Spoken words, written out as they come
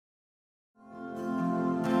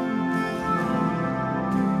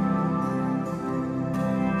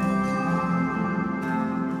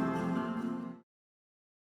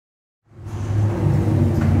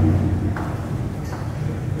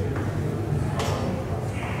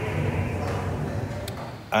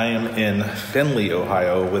I am in Findlay,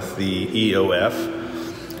 Ohio with the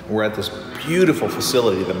EOF. We're at this beautiful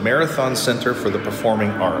facility, the Marathon Center for the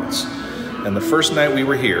Performing Arts. And the first night we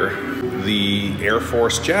were here, the Air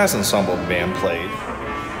Force Jazz Ensemble band played.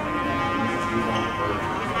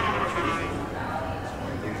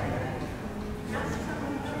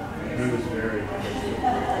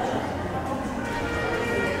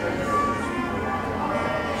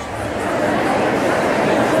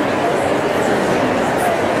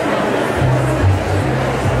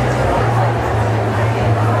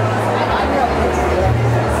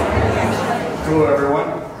 Hello everyone,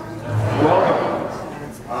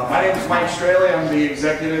 welcome. My name is Mike Straley. I'm the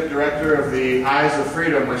Executive Director of the Eyes of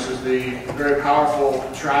Freedom, which is the very powerful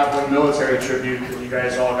traveling military tribute that you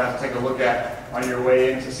guys all got to take a look at on your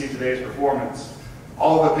way in to see today's performance.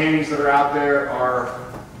 All of the paintings that are out there are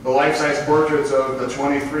the life-size portraits of the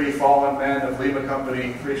 23 fallen men of Lima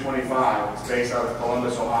Company 325. It's based out of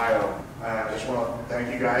Columbus, Ohio. I just want to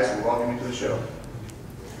thank you guys and welcome you to the show.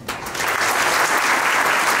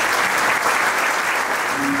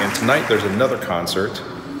 And tonight there's another concert,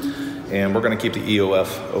 and we're going to keep the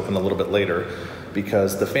EOF open a little bit later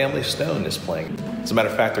because the Family Stone is playing. As a matter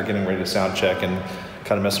of fact, they're getting ready to sound check and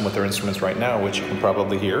kind of messing with their instruments right now, which you can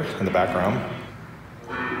probably hear in the background.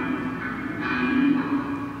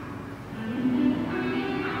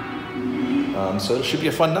 So it should be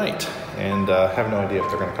a fun night, and I have no idea if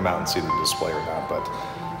they're going to come out and see the display or not, but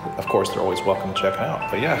of course they're always welcome to check it out.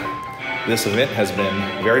 But yeah, this event has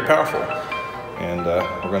been very powerful. And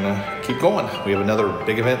we're gonna keep going. We have another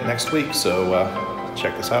big event next week, so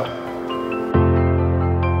check this out.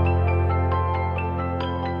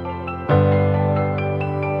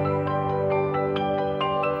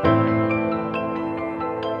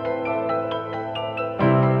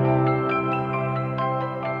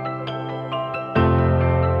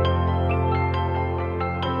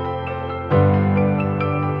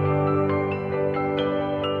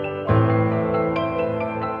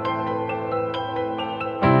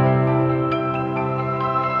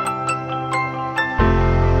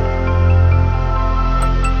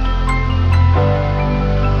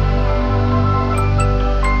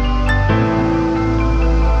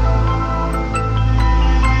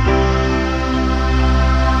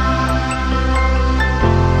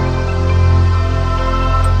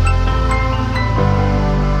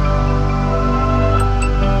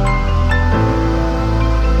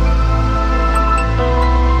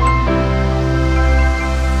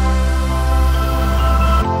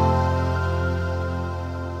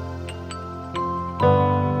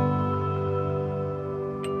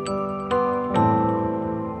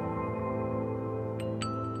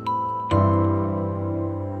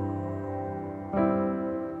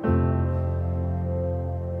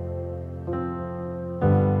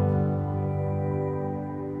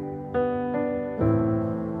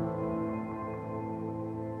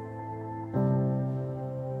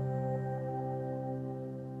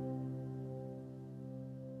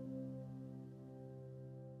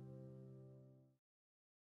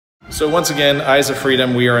 So once again, Eyes of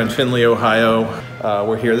Freedom, we are in Findlay, Ohio.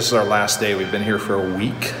 We're here, this is our last day. We've been here for a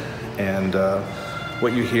week. And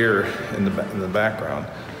what you hear in the background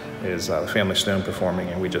is the Family Stone performing,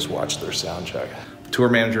 and we just watched their sound check. The tour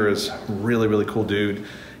manager is a really, really cool dude.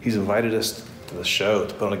 He's invited us to the show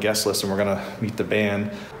to put on a guest list, and we're gonna meet the band.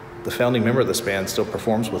 The founding member of this band still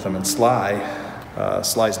performs with them, and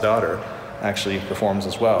Sly's daughter actually performs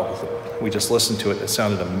as well. We just listened to it, it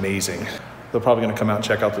sounded amazing. They're probably gonna come out and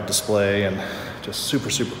check out the display, and just super,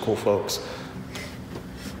 super cool folks.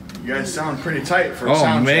 You guys sound pretty tight for a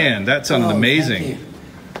sound check. Oh man, that sounded amazing.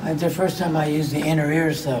 It's the first time I used the inner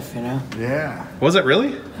ear stuff, you know? Yeah. Was it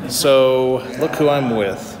really? So, look who I'm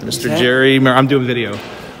with. Mr. Jerry, I'm doing video.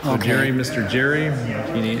 So Okay. Mr. Jerry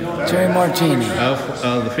Martini. Jerry Martini.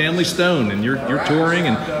 Of the Family Stone, and you're touring,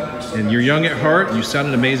 and you're young at heart, and you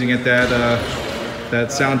sounded amazing at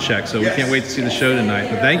that sound check, so we can't wait to see the show tonight.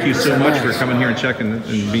 But thank you so much for coming here and checking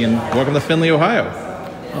and being welcome to Findlay, Ohio.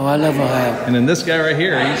 Oh, I love Ohio. And then this guy right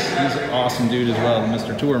here, he's an awesome dude as well,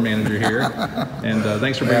 Mr. Tour Manager here. And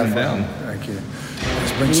thanks for bringing him down. Thank you.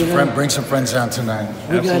 Let's bring some friends down tonight.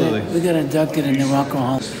 Absolutely. We got inducted in the Rock and Roll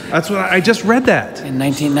Hall That's what I just read that. in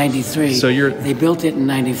 1993. So They built it in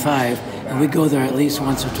 95, and we go there at least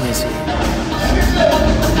once or twice a year.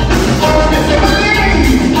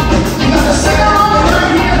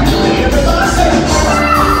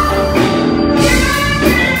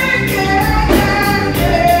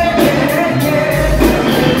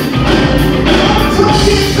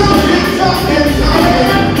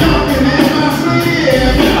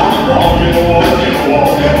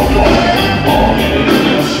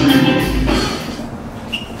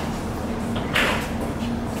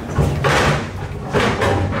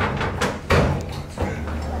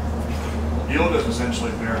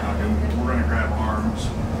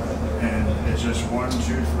 1,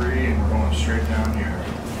 2, 3, and we're going straight down here.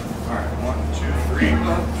 All right, 1, 2, 3,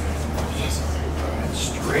 up, and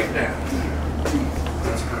straight down.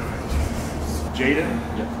 That's perfect. Jaden?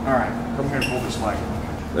 Yep. All right, come here and pull this leg.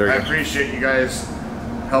 I appreciate you guys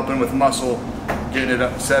helping with muscle, getting it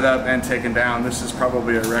up, set up and taken down. This is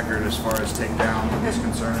probably a record as far as takedown is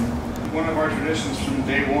concerned. One of our traditions from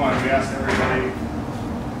day one, we asked everybody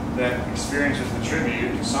that experiences the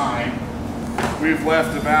tribute to sign. We've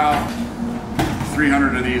left about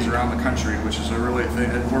 300 of these around the country, which is a really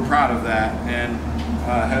thing. We're proud of that. And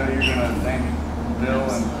Heather, you're gonna thank Bill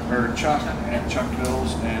or Chuck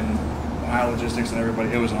Bills and High Logistics and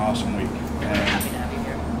everybody. It was an awesome week. And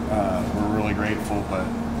we're really grateful, but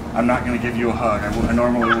I'm not going to give you a hug. I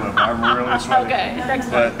normally would. I'm really sweaty. Okay,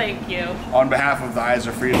 excellent. Thank you. On behalf of the Eyes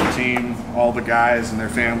of Freedom team, all the guys and their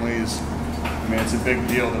families, I mean, it's a big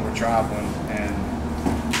deal that we're traveling, and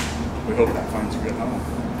we hope that finds a good home.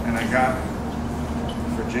 And I got,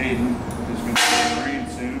 for Jaden, who's going to be a Marine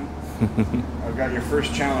soon, I've got your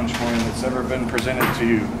first challenge coin that's ever been presented to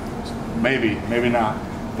you. Maybe, maybe not,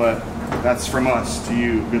 but that's from us to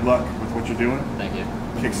you. Good luck with what you're doing. Thank you.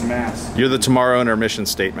 Kick some ass. You're the tomorrow in our mission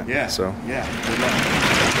statement. Yeah. So. Yeah. Good luck.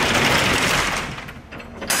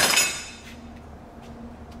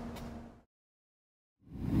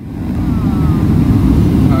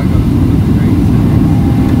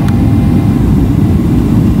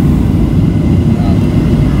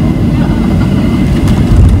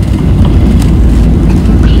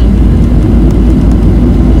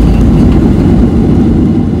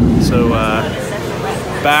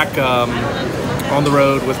 Back on the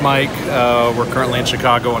road with Mike. We're currently in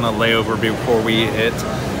Chicago on a layover before we hit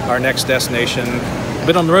our next destination. I've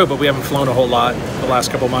been on the road, but we haven't flown a whole lot the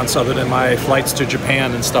last couple months other than my flights to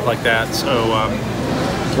Japan and stuff like that. So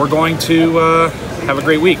we're going to have a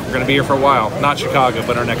great week. We're going to be here for a while. Not Chicago,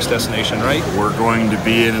 but our next destination, right? We're going to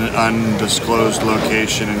be in an undisclosed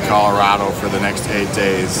location in Colorado for the next 8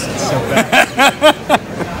 days. So bad.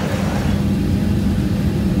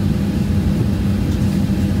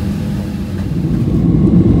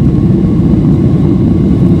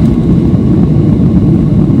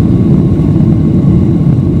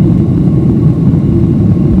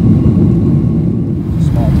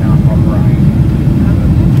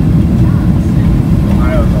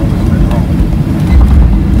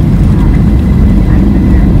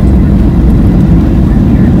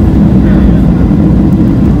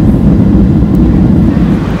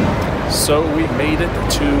 So we made it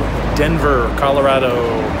to Denver,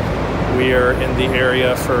 Colorado. We are in the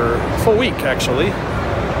area for a full week, actually.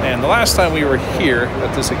 And the last time we were here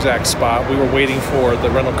at this exact spot, we were waiting for the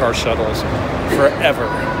rental car shuttles forever.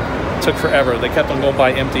 It took forever. They kept on going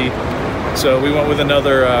by empty. So we went with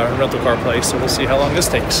another rental car place. So we'll see how long this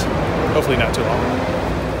takes. Hopefully not too long.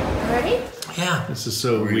 Ready? Yeah. This is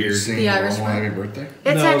so weird. The Irish one. Happy birthday?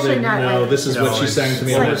 It's actually not. No, this is what she sang to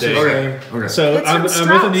me on the day. Okay. So I'm with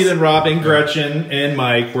Strauss. Anita and Rob and Gretchen and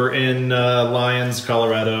Mike. We're in Lyons,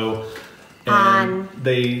 Colorado. And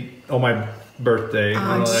on my birthday.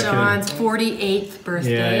 On Sean's 48th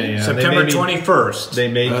birthday. Yeah. September 21st.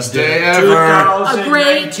 They made Best day ever. A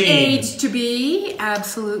great age to be,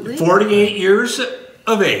 absolutely. 48 years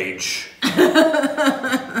of age. All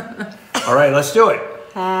right, let's do it.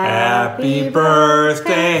 Happy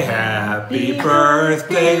birthday,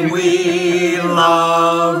 we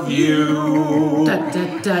love you. Dut,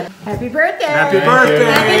 dut, dut. Happy birthday. Happy birthday.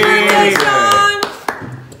 Happy birthday, Sean!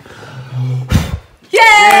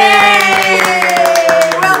 Yay!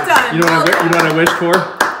 Well done. You know what I wish for?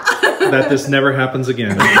 That this never happens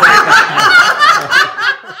again.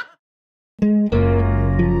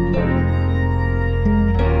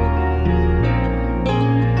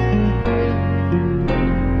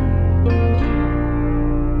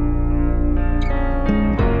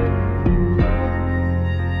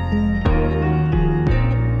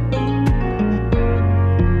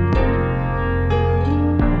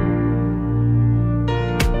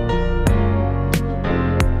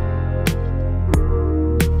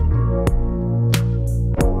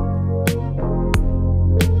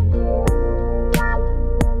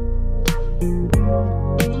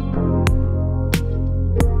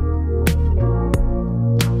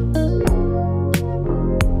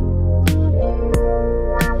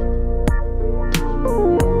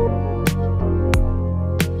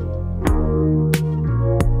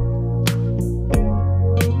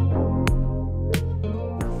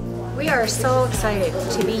 We are so excited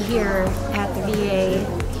to be here at the VA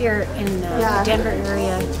here in the Denver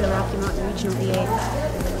area, the Rocky Mountain Regional VA,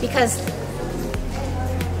 because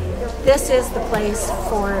this is the place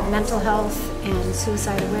for mental health and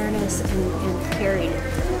suicide awareness and caring.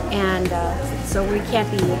 And so we can't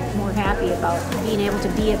be more happy about being able to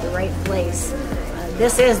be at the right place.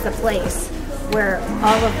 This is the place where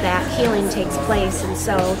all of that healing takes place, and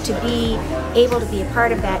so to be able to be a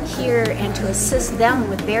part of that here and to assist them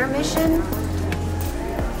with their mission,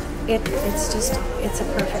 it's a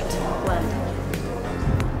perfect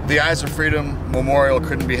blend. The Eyes of Freedom Memorial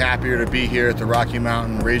couldn't be happier to be here at the Rocky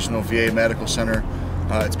Mountain Regional VA Medical Center.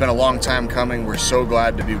 It's been a long time coming. We're so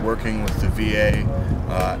glad to be working with the VA,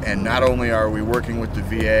 and not only are we working with the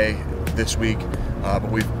VA this week, but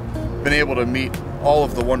we've been able to meet all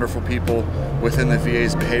of the wonderful people within the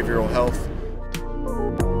VA's behavioral health.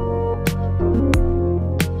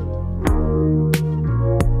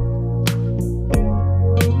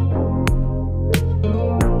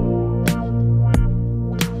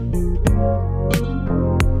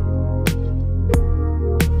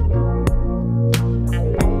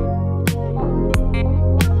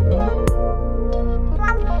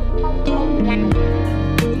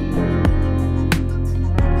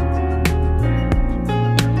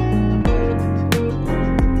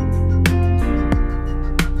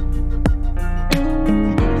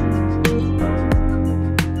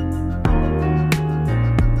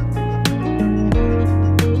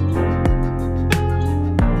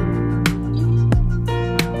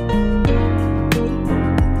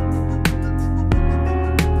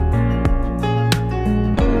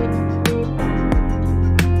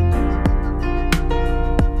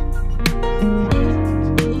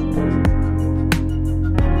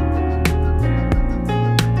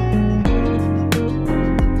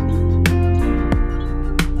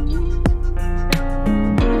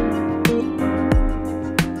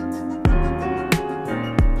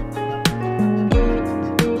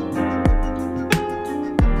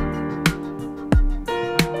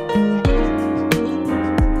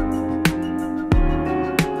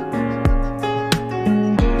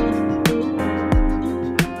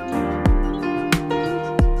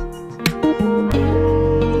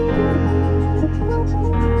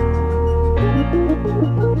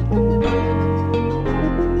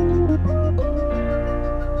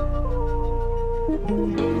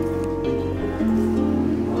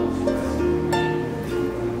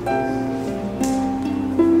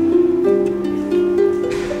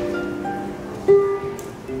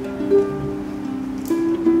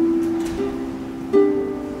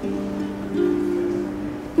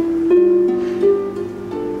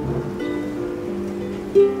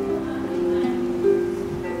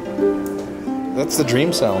 That's the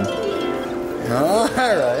dream sound. All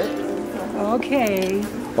right. Okay.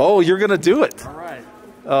 Oh, you're gonna do it. All right.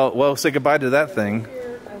 Oh, well, say goodbye to that thing.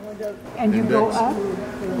 And you go up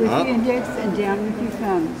with the index and down with your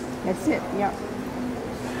thumb. That's it, yeah.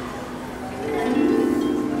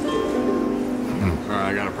 All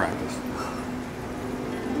right, I gotta practice.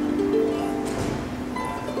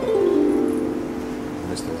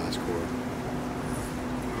 Missed the last chord.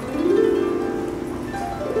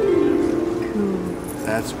 Cool.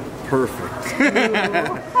 That's perfect.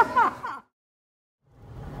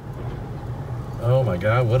 Oh my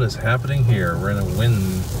God, what is happening here? We're in a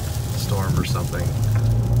windstorm or something.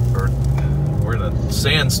 Or we're in a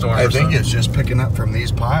sandstorm I or think something. it's just picking up from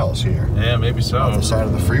these piles here. Yeah, maybe so. On the side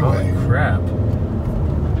of the freeway. Holy crap.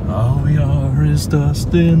 All we are is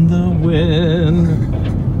dust in the wind.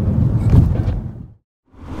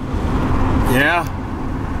 Yeah.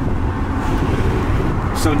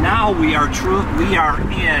 So now we are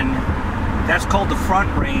in, that's called the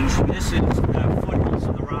Front Range. This is the foothills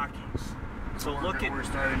of the Rockies. So look at, We're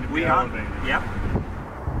starting to be we are, elevated. yep.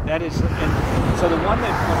 That is, and so the one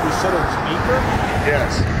that when we said it was Meeker,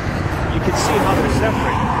 Yes. you can see how they're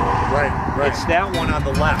separated. Right, right. It's that one on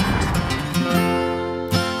the left.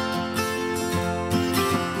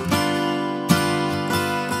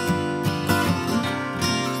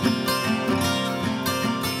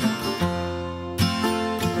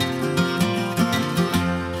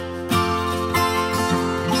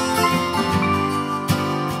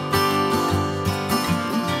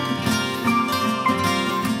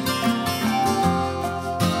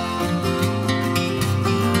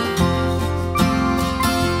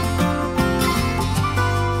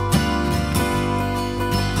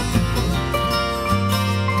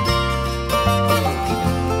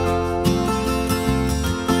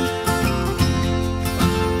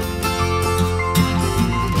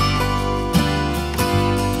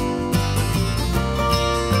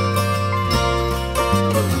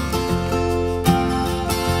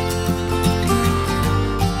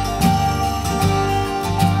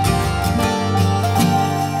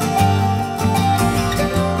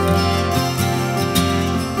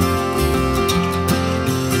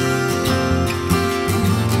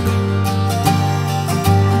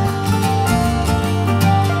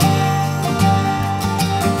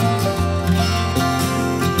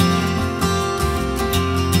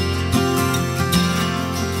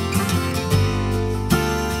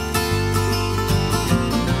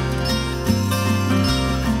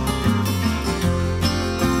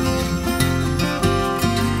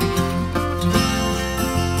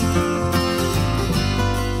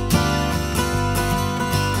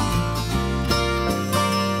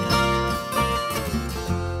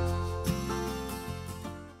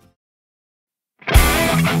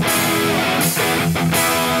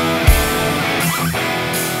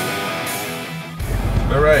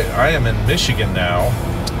 I am in Michigan now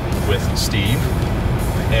with Steve,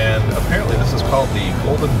 and apparently this is called the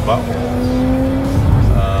Golden Butthole.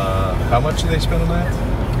 How much do they spend on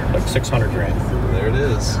that? Like 600 grand. There it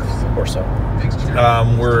is. Or so.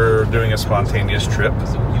 We're doing a spontaneous trip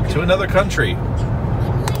to another country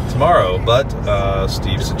tomorrow, but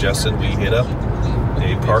Steve suggested we hit up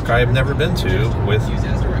a park I have never been to with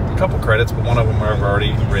a couple credits, but one of them I've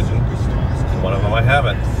already ridden, and one of them I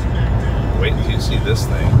haven't. Wait until you see this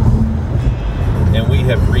thing. And we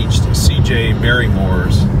have reached C.J.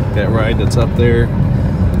 Barrymore's. That ride that's up there,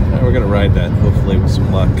 we're gonna ride that hopefully with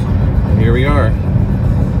some luck. And here we are.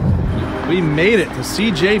 We made it to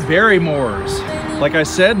C.J. Barrymore's. Like I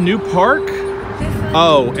said, new park.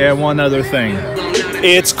 Oh, and one other thing.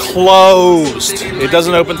 It's closed. It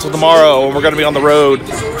doesn't open till tomorrow, and we're going to be on the road.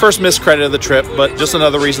 First missed credit of the trip, but just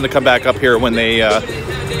another reason to come back up here when they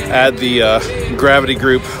add the Gravity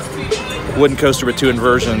Group wooden coaster with 2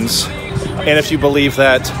 inversions. And if you believe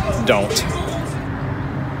that, don't.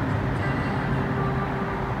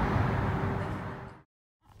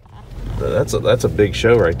 That's a big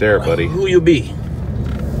show right there, buddy. Who you be?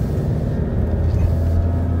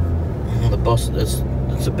 The bus. It's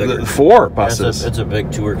a big. 4 buses. It's a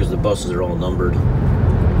big tour because the buses are all numbered.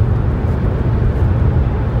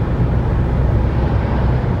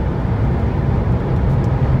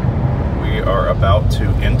 We are about to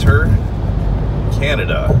enter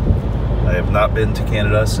Canada. I have not been to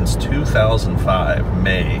Canada since 2005,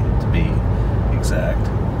 May to be exact.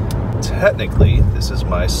 Technically, this is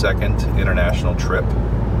my 2nd international trip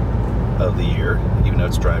of the year, even though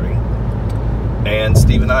it's driving. And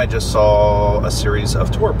Steve and I just saw a series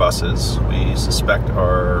of tour buses we suspect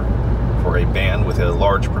are for a band with a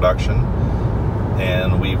large production.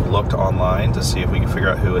 And we've looked online to see if we can figure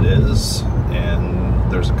out who it is.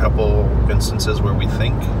 And there's a couple instances where we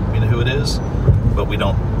think we know who it is, but we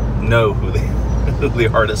don't know who the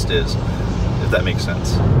artist is, if that makes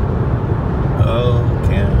sense. Oh,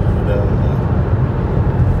 Canada.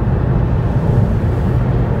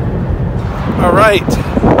 All right,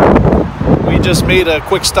 we just made a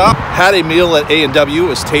quick stop, had a meal at A&W. It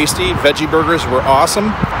was tasty. Veggie burgers were awesome.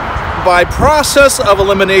 By process of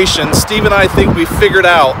elimination, Steve and I think we figured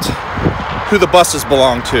out who the buses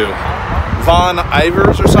belong to. Von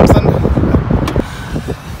Ivers or something.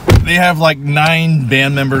 They have like 9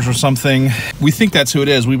 band members or something. We think that's who it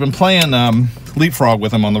is. We've been playing leapfrog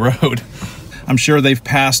with them on the road. I'm sure they've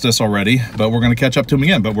passed us already, but we're going to catch up to them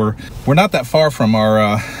again. But we're not that far from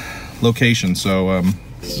our location, so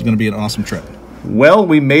this is going to be an awesome trip. Well,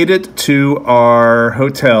 we made it to our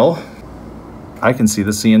hotel. I can see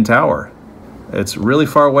the CN Tower. It's really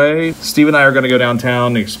far away. Steve and I are going to go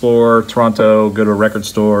downtown, explore Toronto, go to record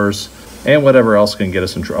stores, and whatever else can get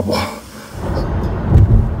us in trouble.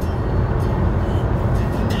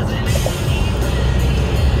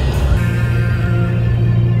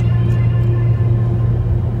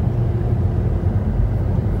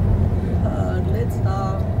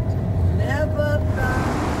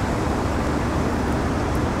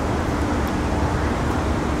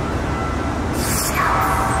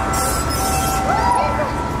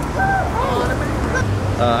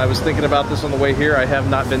 I was thinking about this on the way here. I have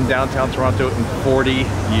not been downtown Toronto in 40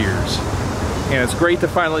 years. And it's great to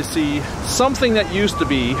finally see something that used to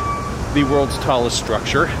be the world's tallest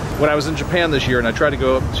structure. When I was in Japan this year and I tried to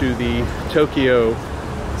go up to the Tokyo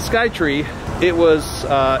Skytree, it was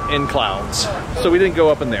in clouds. So we didn't go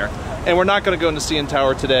up in there. And we're not gonna go into CN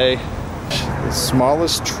Tower today. The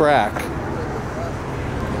smallest track.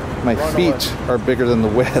 My feet are bigger than the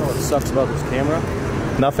width. What sucks about this camera?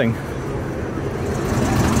 Nothing.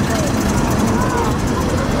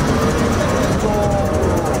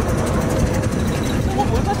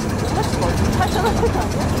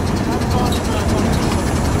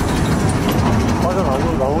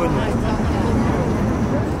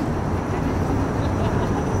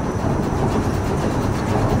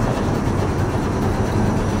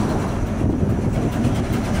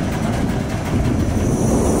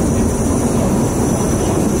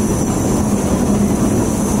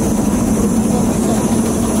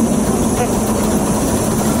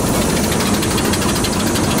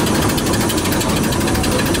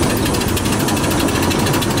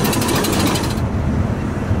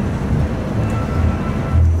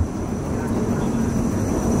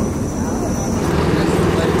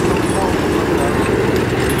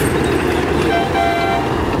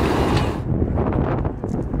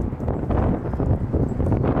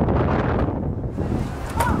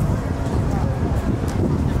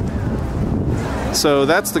 So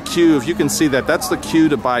that's the queue. If you can see that, that's the queue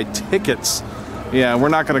to buy tickets. Yeah, we're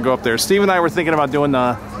not gonna go up there. Steve and I were thinking about doing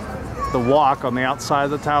the the walk on the outside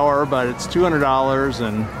of the tower, but it's $200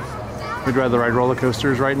 and we'd rather ride roller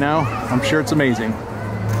coasters right now. I'm sure it's amazing.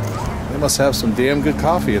 They must have some damn good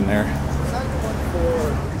coffee in there.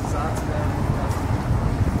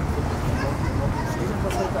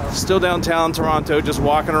 Still downtown Toronto, just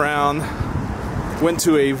walking around. Went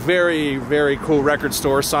to a very, very cool record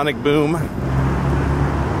store, Sonic Boom.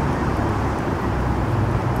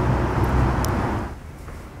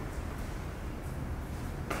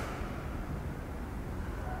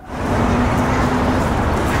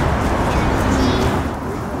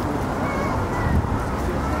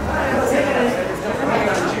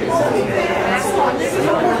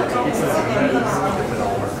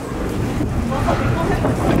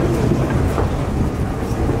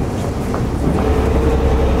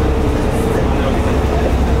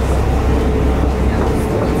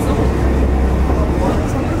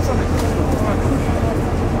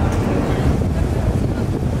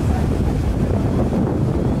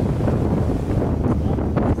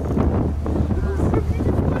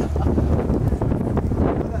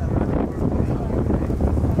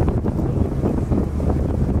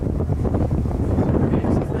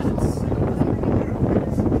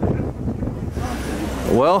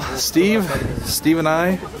 Well, Steve and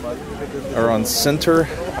I are on Center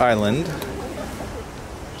Island.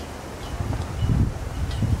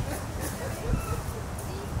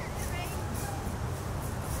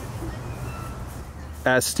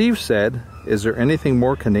 As Steve said, is there anything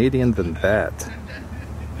more Canadian than that?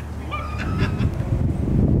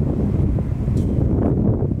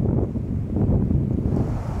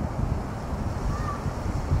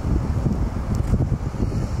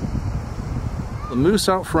 The moose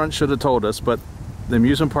out front should have told us, but the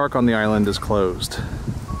amusement park on the island is closed.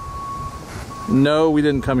 No, we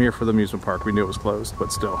didn't come here for the amusement park. We knew it was closed,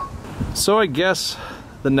 but still. So I guess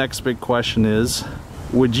the next big question is,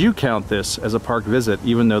 would you count this as a park visit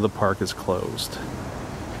even though the park is closed?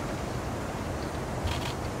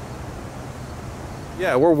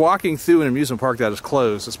 Yeah, we're walking through an amusement park that is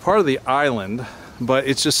closed. It's part of the island, but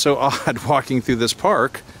it's just so odd walking through this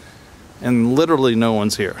park and literally no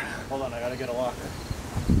one's here. Hold on, I gotta get a locker.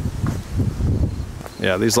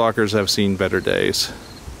 Yeah, these lockers have seen better days.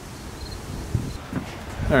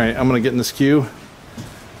 All right, I'm gonna get in this queue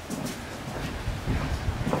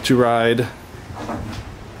to ride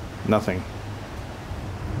nothing.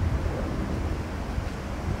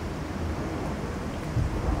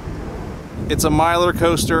 It's a miler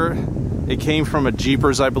coaster. It came from a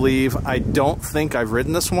Jeepers, I believe. I don't think I've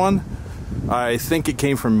ridden this one. I think it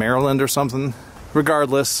came from Maryland or something.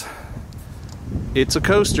 Regardless, it's a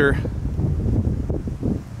coaster.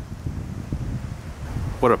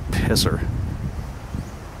 What a pisser.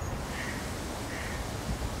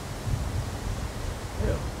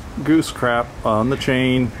 Goose crap on the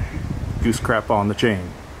chain. Goose crap on the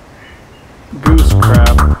chain. Goose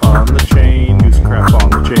crap on the chain. Goose crap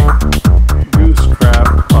on the chain. Goose crap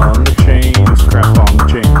on the chain. Goose crap on the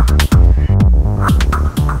chain.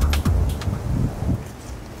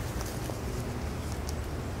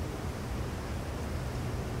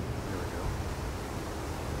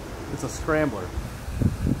 It's a scrambler.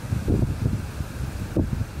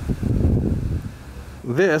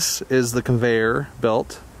 This is the conveyor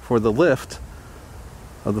belt for the lift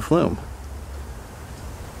of the flume.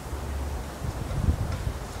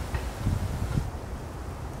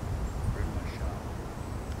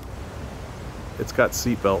 It's got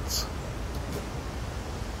seat belts.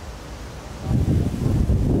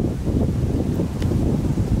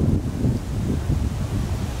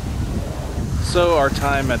 So our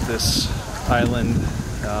time at this island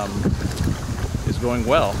is going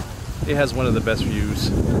well. It has one of the best views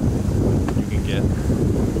you can get.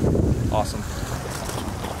 Awesome.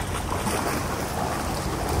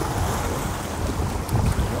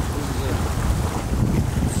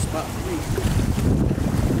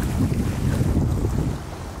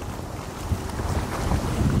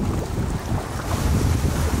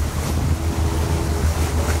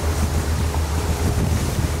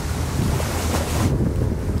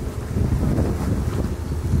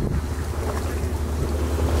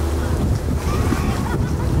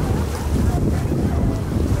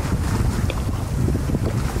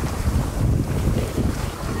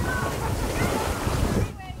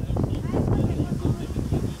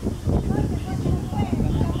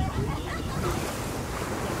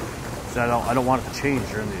 I don't want it to change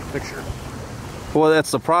during the picture. Well,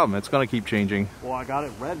 that's the problem. It's going to keep changing. Well, I got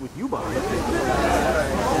it red with you behind it.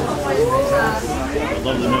 I'd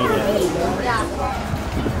love to know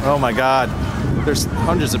that. Oh my God. There's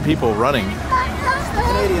hundreds of people running.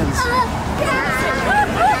 Canadians.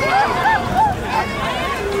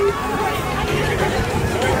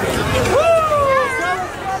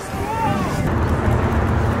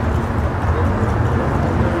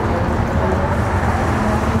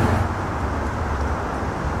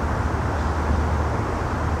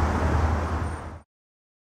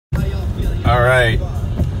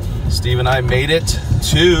 I made it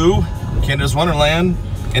to Canada's Wonderland,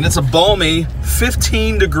 and it's a balmy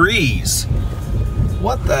 15 degrees.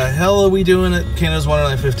 What the hell are we doing at Canada's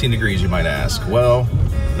Wonderland 15 degrees, you might ask? Well,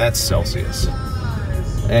 that's Celsius.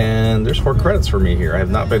 And there's 4 credits for me here. I have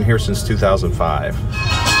not been here since 2005.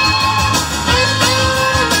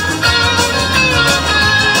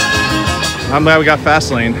 I'm glad we got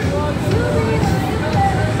fast lane.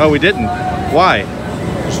 Oh, we didn't. Why?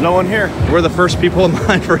 There's no one here. We're the first people in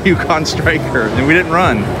line for Yukon Striker, and we didn't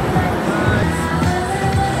run.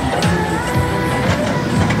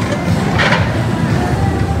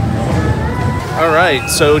 All right,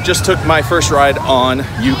 so just took my first ride on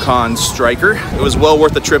Yukon Striker. It was well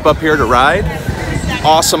worth the trip up here to ride.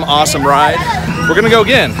 Awesome, awesome ride. We're gonna go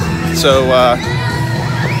again. So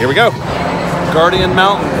here we go. Guardian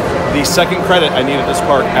Mountain, the second credit I need at this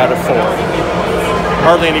park out of 4.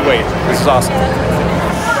 Hardly any wait. This is awesome.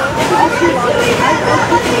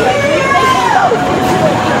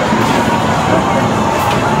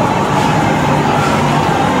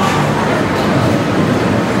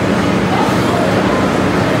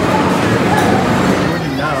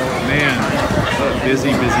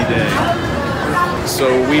 Busy, busy day.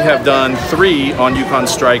 So we have done 3 on Yukon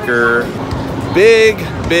Striker. Big,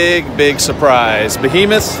 big, big surprise.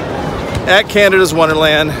 Behemoth at Canada's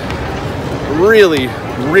Wonderland. Really,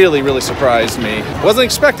 really, really surprised me. Wasn't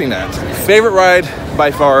expecting that. Favorite ride by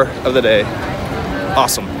far of the day.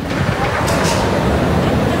 Awesome.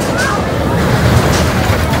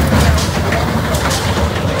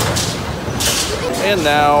 And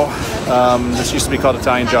now, this used to be called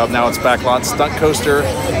Italian Job, now it's Backlot Stunt Coaster.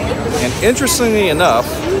 And interestingly enough,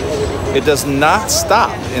 it does not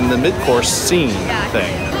stop in the mid-course scene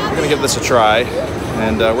thing. We're gonna give this a try,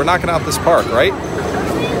 and we're knocking out this park, right?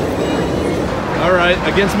 All right,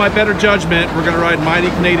 against my better judgment, we're gonna ride Mighty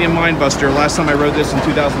Canadian Mindbuster. Last time I rode this in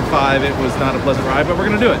 2005, it was not a pleasant ride, but we're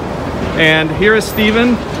gonna do it. And here is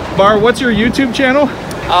Steven. Bar, what's your YouTube channel?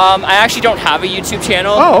 I actually don't have a YouTube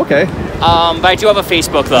channel. Oh, okay. But I do have a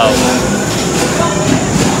Facebook though.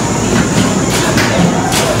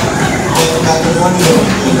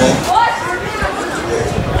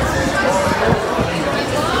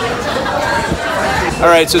 All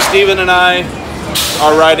right, so Steven and I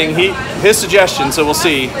are riding his suggestion, so we'll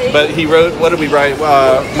see. But he wrote, what did we write?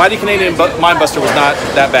 Mighty Canadian Mindbuster was not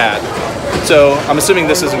that bad. So I'm assuming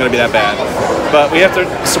this isn't gonna be that bad. But we have to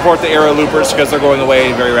support the Aero Loopers because they're going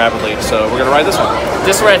away very rapidly. So we're gonna ride this one.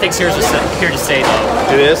 This one I think is here to stay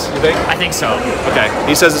though. It is, you think? I think so. Okay,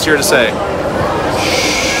 he says it's here to stay.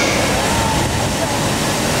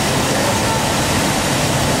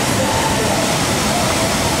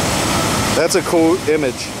 That's a cool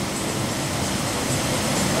image.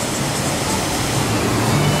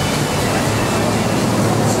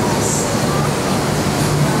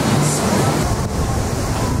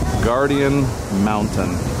 Guardian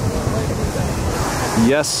Mountain.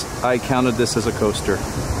 Yes, I counted this as a coaster.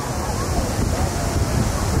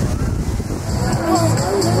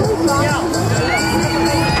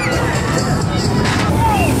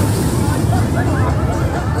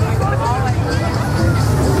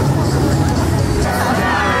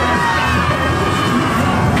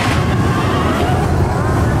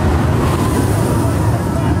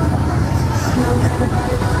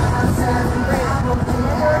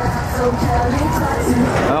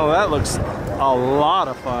 Oh, that looks a lot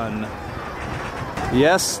of fun.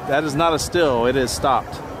 Yes, that is not a still, it is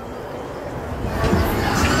stopped.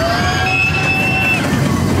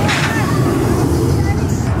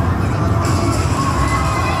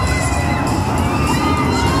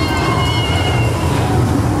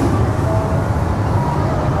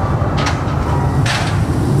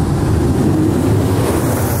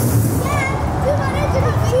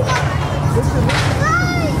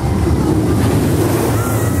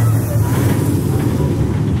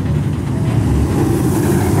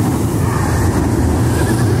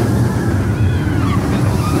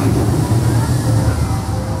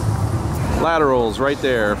 Laterals right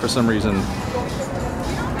there for some reason.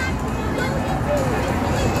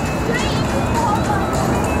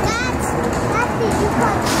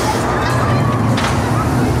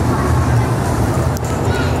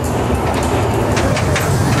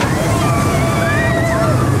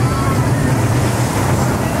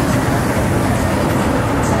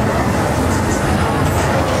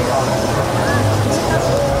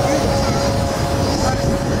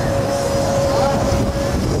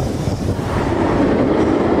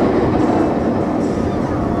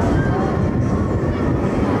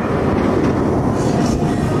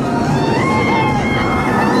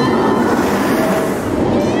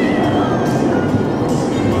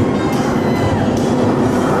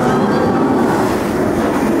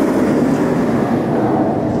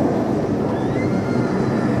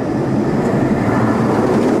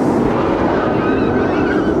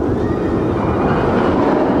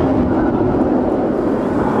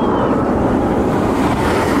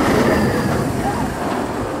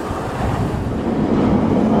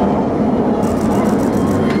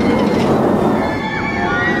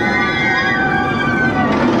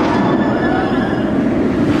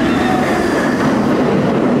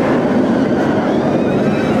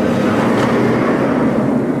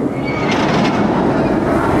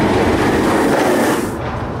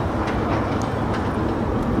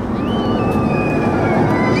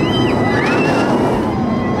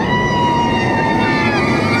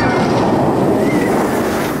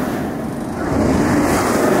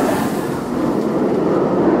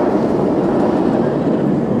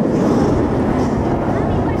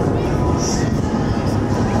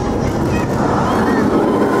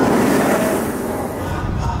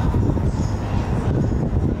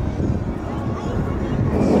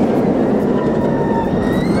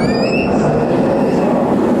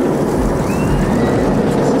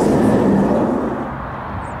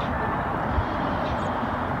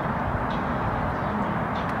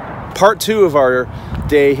 part 2 of our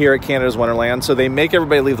day here at Canada's Wonderland. So they make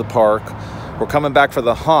everybody leave the park. We're coming back for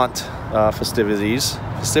the haunt festivities.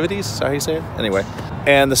 Festivities? Is that how you say it? Anyway.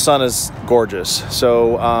 And the sun is gorgeous.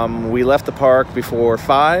 So we left the park before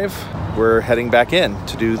 5. We're heading back in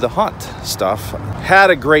to do the haunt stuff. Had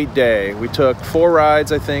a great day. We took 4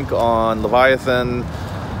 rides, I think, on Leviathan,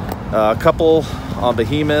 a couple on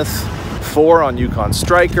Behemoth, 4 on Yukon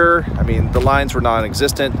Striker. I mean, the lines were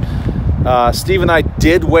non-existent. Steve and I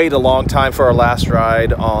did wait a long time for our last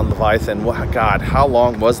ride on Leviathan. God, how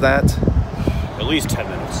long was that? At least 10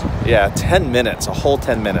 minutes. Yeah, 10 minutes, a whole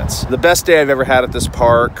 10 minutes. The best day I've ever had at this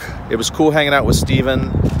park. It was cool hanging out with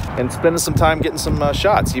Steven and spending some time getting some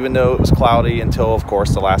shots, even though it was cloudy until, of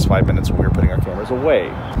course, the last 5 minutes when we were putting our cameras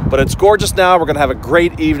away. But it's gorgeous now. We're gonna have a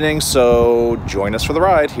great evening, so join us for the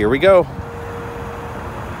ride. Here we go.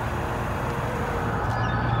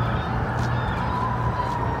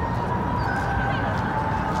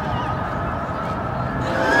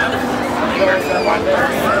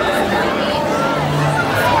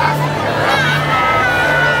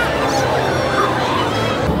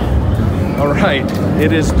 Alright,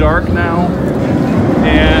 it is dark now,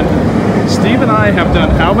 and Steve and I have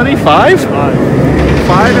done how many? 5? 5 out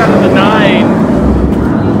of the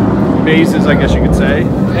 9 mazes, I guess you could say.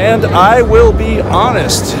 And I will be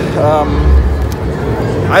honest,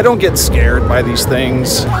 I don't get scared by these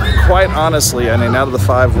things. Quite honestly, I mean, out of the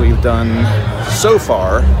 5 we've done so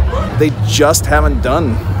far, they just haven't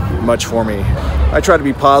done much for me. I try to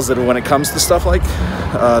be positive when it comes to stuff like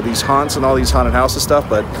these haunts and all these haunted houses stuff,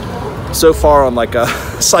 but so far on like a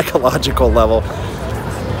psychological level,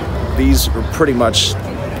 these are pretty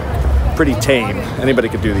tame. Anybody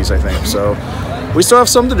could do these, I think. So we still have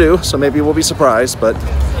some to do, so maybe we'll be surprised, but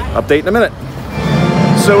update in a minute.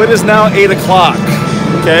 So it is now 8 o'clock,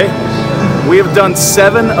 okay? We have done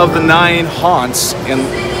 7 of the 9 haunts in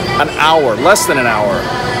an hour, less than an hour.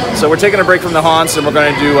 So we're taking a break from the haunts, and we're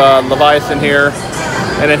gonna do Leviathan here,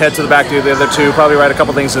 and then head to the back, do the other 2, probably write a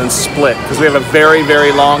couple things and then split, because we have a very,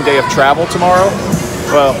 very long day of travel tomorrow.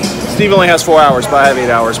 Well, Steve only has 4 hours, but I have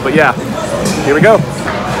 8 hours, but yeah, here we go.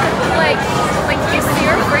 Like you see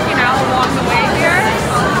her freaking out along the way here.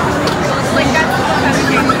 Like that's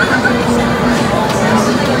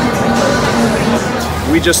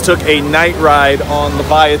We just took a night ride on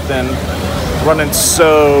Leviathan, running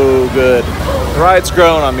so good. The ride's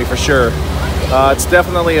grown on me for sure. It's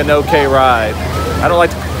definitely an okay ride. I don't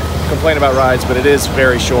like to complain about rides, but it is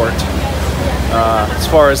very short. As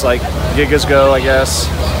far as like gigas go, I guess.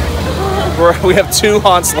 We have 2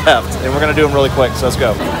 haunts left, and we're gonna do them really quick, so let's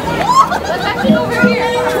go. Let's actually go over here.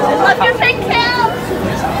 Let's get big cam.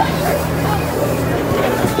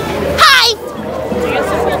 Hi.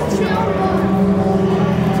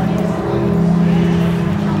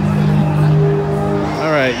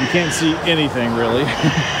 All right, you can't see anything really,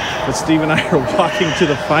 but Steve and I are walking to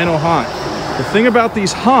the final haunt. The thing about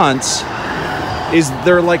these haunts is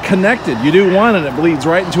they're like connected. You do one and it bleeds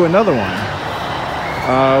right into another one,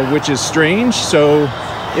 which is strange. So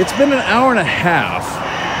it's been an hour and a half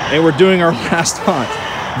and we're doing our last haunt.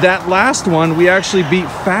 That last one, we actually beat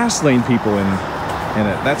fast lane people in it.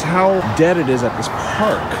 That's how dead it is at this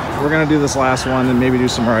park. We're gonna do this last one and maybe do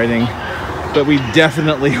some riding, but we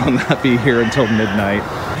definitely will not be here until midnight.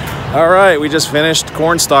 All right, we just finished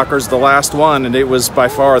Cornstalkers, the last one, and it was by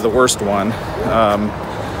far the worst one.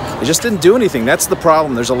 It just didn't do anything. That's the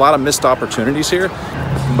problem. There's a lot of missed opportunities here.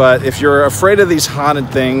 But if you're afraid of these haunted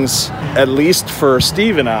things, at least for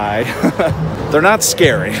Steve and I, they're not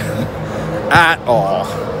scary at all.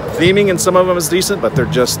 Theming in some of them is decent, but they're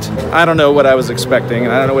just, I don't know what I was expecting,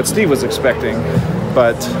 and I don't know what Steve was expecting,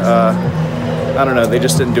 but I don't know, they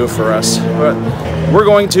just didn't do it for us. But we're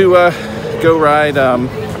going to go ride a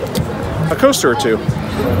coaster or 2.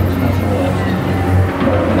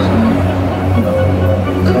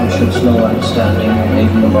 Conscious, no understanding, or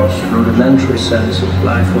even the most rudimentary sense of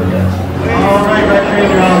life or death. All right, let's read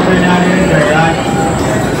your own thing out here, right?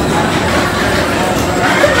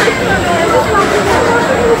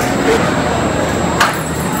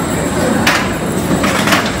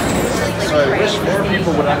 So I wish more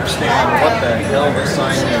people would understand what the hell the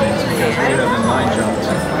sign means, because we have been line jumped.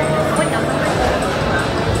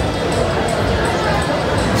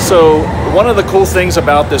 So one of the cool things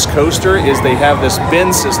about this coaster is they have this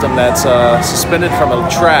bin system that's suspended from a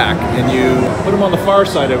track, and you put them on the far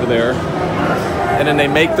side over there, and then they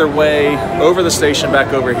make their way over the station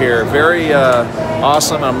back over here. Very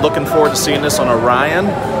awesome. I'm looking forward to seeing this on Orion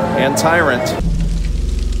and Tyrant.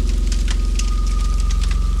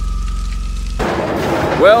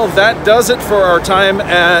 Well, that does it for our time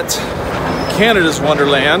at Canada's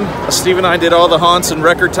Wonderland. Steve and I did all the haunts in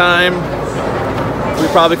record time. We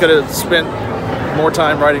probably could have spent more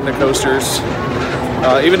time riding the coasters,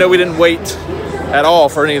 even though we didn't wait at all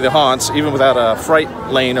for any of the haunts, even without a fright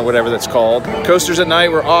lane or whatever that's called. Coasters at night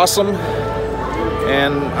were awesome,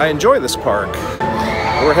 and I enjoy this park.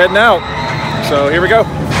 We're heading out, so here we go.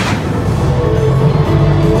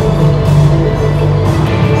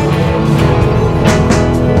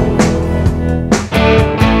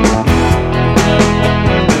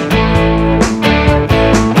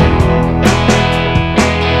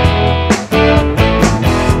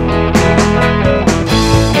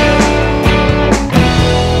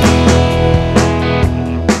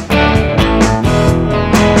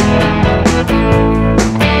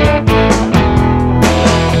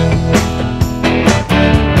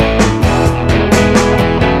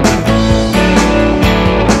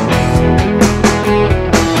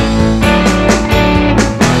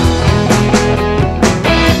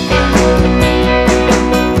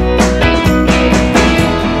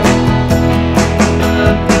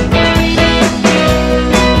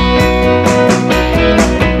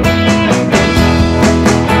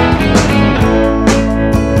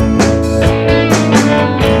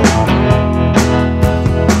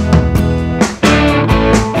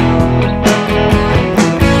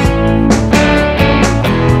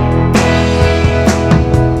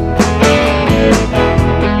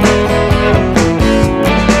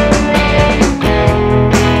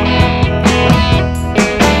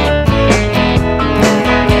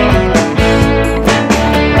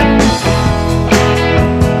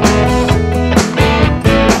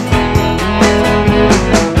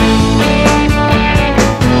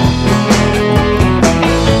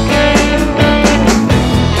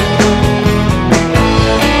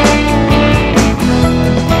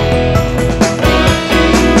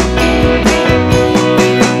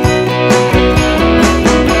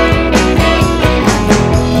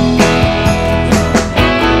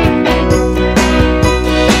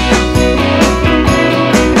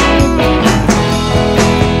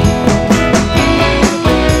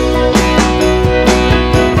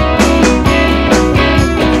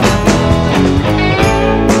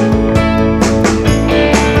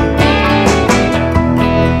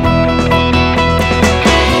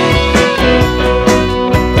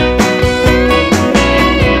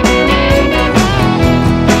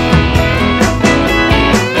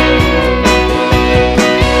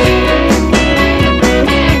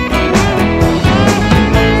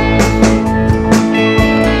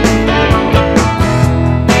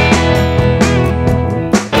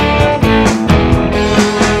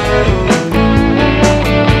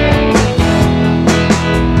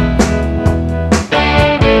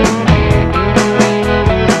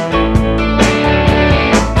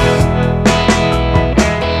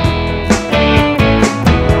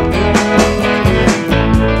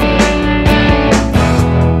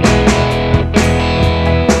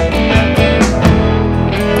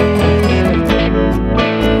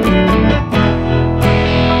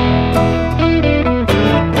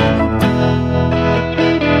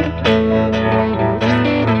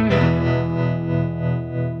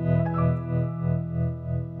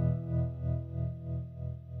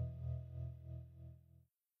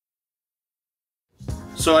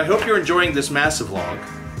 So I hope you're enjoying this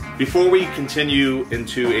MASSIVLOG. Before we continue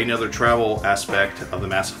into another travel aspect of the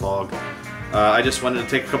MASSIVLOG, I just wanted to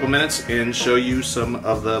take a couple minutes and show you some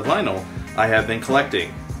of the vinyl I have been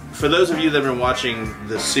collecting. For those of you that have been watching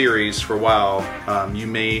this series for a while, you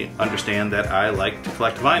may understand that I like to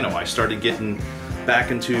collect vinyl. I started getting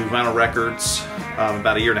back into vinyl records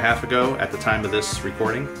about 1.5 years ago at the time of this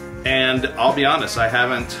recording. And I'll be honest, I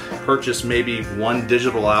haven't purchased maybe one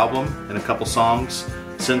digital album and a couple songs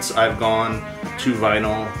since I've gone to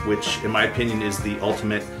vinyl, which in my opinion is the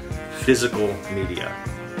ultimate physical media.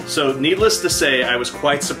 So needless to say, I was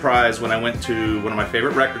quite surprised when I went to one of my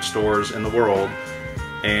favorite record stores in the world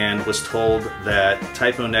and was told that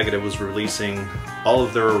Typo Negative was releasing all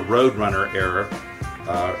of their Roadrunner era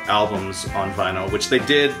albums on vinyl, which they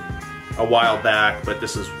did a while back, but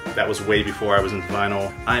that was way before I was into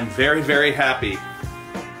vinyl. I'm very, very happy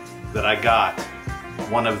that I got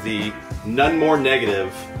one of the None More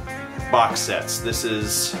Negative box sets. This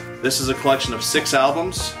is a collection of 6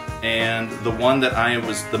 albums, and the one that I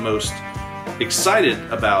was the most excited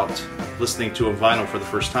about listening to on vinyl for the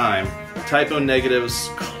first time, Typo Negative's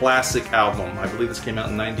classic album. I believe this came out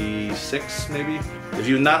in '96, maybe? If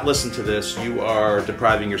you've not listened to this, you are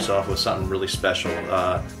depriving yourself of something really special.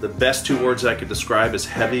 The best 2 words I could describe is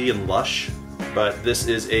heavy and lush, but this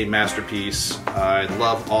is a masterpiece. I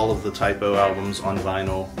love all of the Typo albums on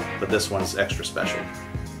vinyl, but this one's extra special.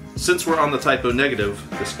 Since we're on the typo negative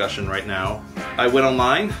discussion right now, I went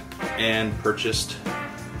online and purchased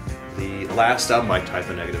the last album by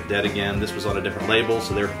Typo Negative, Dead Again. This was on a different label,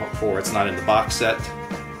 so therefore it's not in the box set.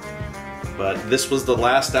 But this was the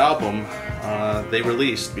last album they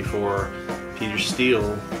released before Peter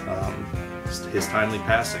Steele, his timely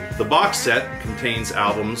passing. The box set contains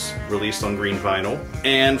albums released on green vinyl,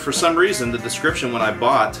 and for some reason the description when I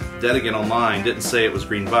bought Dead Again online didn't say it was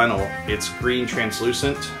green vinyl. It's green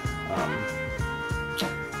translucent.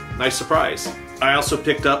 Nice surprise. I also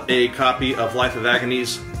picked up a copy of Life of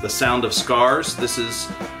Agony's The Sound of Scars. This is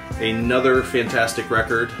another fantastic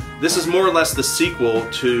record. This is more or less the sequel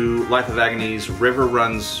to Life of Agony's River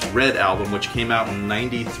Runs Red album, which came out in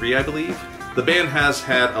 '93, I believe. The band has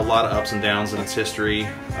had a lot of ups and downs in its history.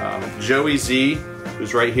 Joey Z,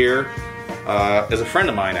 who's right here, is a friend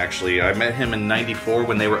of mine actually. I met him in '94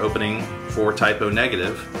 when they were opening for Typo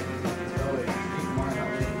Negative.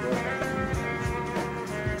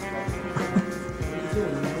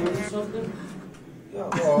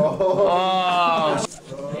 Oh.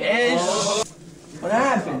 Yes. What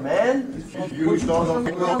happened, man? You used all the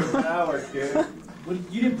metallic, kid.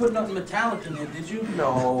 You didn't put nothing metallic in it, did you?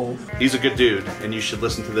 No. He's a good dude, and you should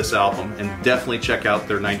listen to this album, and definitely check out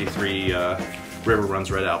their '93 River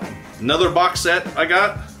Runs Red album. Another box set I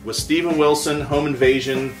got was Steven Wilson, Home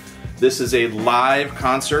Invasion. This is a live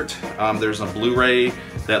concert. There's a Blu-ray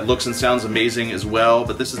that looks and sounds amazing as well,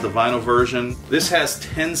 but this is the vinyl version. This has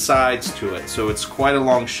 10 sides to it, so it's quite a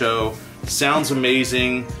long show. Sounds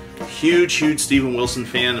amazing. Huge Steven Wilson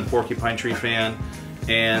fan and Porcupine Tree fan.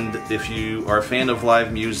 And if you are a fan of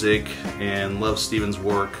live music and love Steven's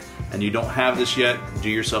work and you don't have this yet, do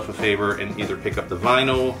yourself a favor and either pick up the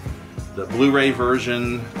vinyl, the Blu-ray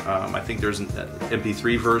version, I think there's an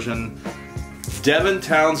MP3 version. Devin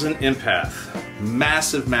Townsend, Empath.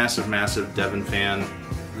 Massive Devin fan.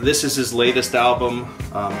 This is his latest album.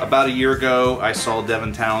 About a year ago I saw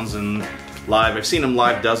Devin Townsend live. I've seen him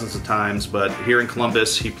live dozens of times, but here in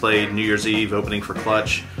Columbus he played New Year's Eve opening for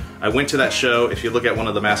Clutch. I went to that show. If you look at one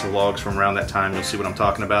of the MASSIVLOGs from around that time, you'll see what I'm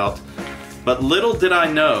talking about. But little did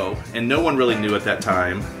I know, and no one really knew at that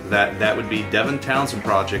time, that that would be Devin Townsend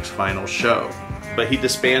Project's final show. But he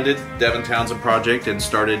disbanded Devin Townsend Project and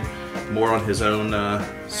started more on his own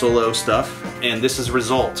solo stuff. And this is a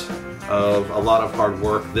result of a lot of hard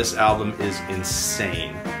work. This album is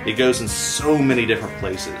insane. It goes in so many different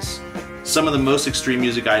places. Some of the most extreme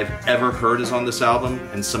music I have ever heard is on this album,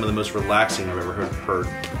 and some of the most relaxing I've ever heard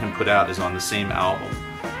him put out is on the same album.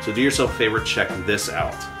 So do yourself a favor, check this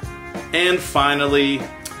out. And finally,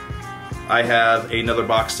 I have another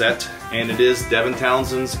box set, and it is Devin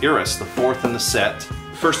Townsend's Iris, the fourth in the set.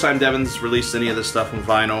 First time Devin's released any of this stuff on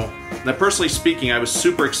vinyl. Now, personally speaking, I was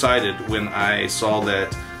super excited when I saw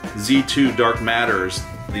that Z2 Dark Matters,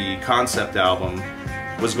 the concept album,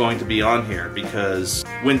 was going to be on here, because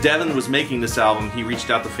when Devin was making this album, he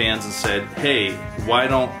reached out to fans and said, hey, why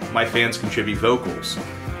don't my fans contribute vocals?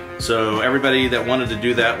 So everybody that wanted to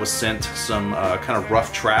do that was sent some kind of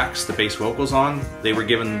rough tracks to base vocals on. They were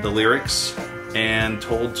given the lyrics and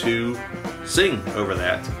told to sing over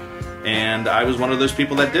that. And I was one of those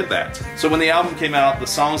people that did that. So when the album came out, the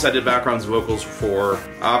songs I did background vocals for,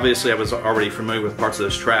 obviously I was already familiar with parts of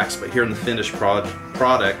those tracks, but hearing the finished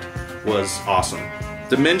product was awesome.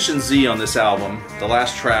 Dimension Z on this album, the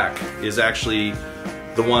last track, is actually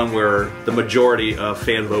the one where the majority of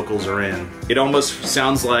fan vocals are in. It almost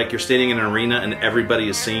sounds like you're standing in an arena and everybody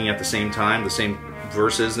is singing at the same time, the same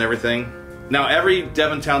verses and everything. Now, every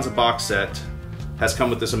Devin Townsend box set has come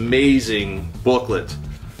with this amazing booklet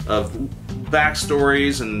of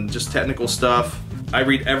backstories and just technical stuff. I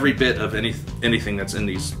read every bit of anything that's in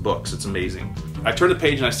these books. It's amazing. I turn the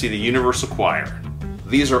page and I see the Universal Choir.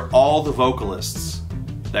 These are all the vocalists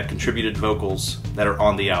that contributed vocals that are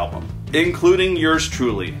on the album, including yours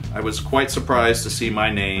truly. I was quite surprised to see my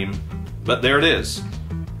name, but there it is.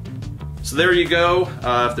 So there you go.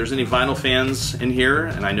 If there's any vinyl fans in here,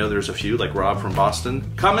 and I know there's a few, like Rob from Boston,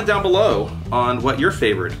 comment down below on what your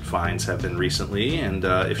favorite finds have been recently, and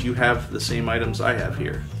if you have the same items I have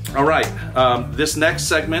here. All right, this next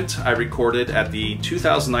segment I recorded at the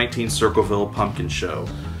 2019 Circleville Pumpkin Show.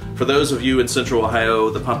 For those of you in Central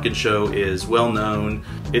Ohio, the Pumpkin Show is well known.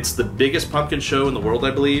 It's the biggest pumpkin show in the world,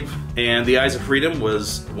 I believe. And the Eyes of Freedom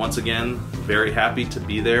was, once again, very happy to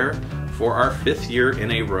be there for our 5th year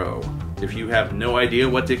in a row. If you have no idea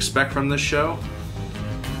what to expect from this show,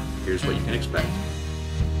 here's what you can expect.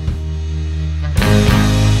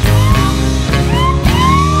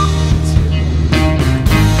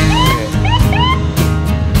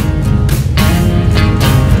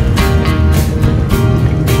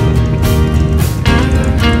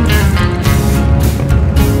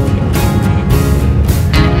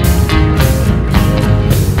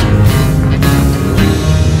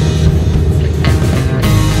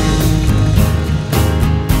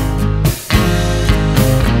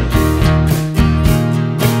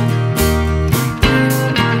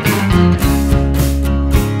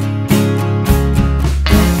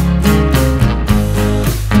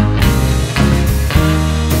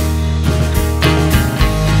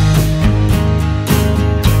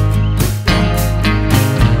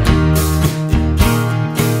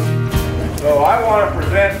 I want to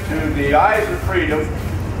present to the Eyes of Freedom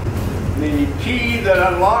the key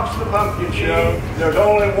that unlocks the pumpkin show. There's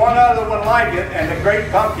only one other one like it, and the Great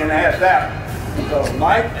Pumpkin has that. So,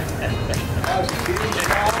 Mike, has the key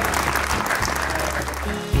now.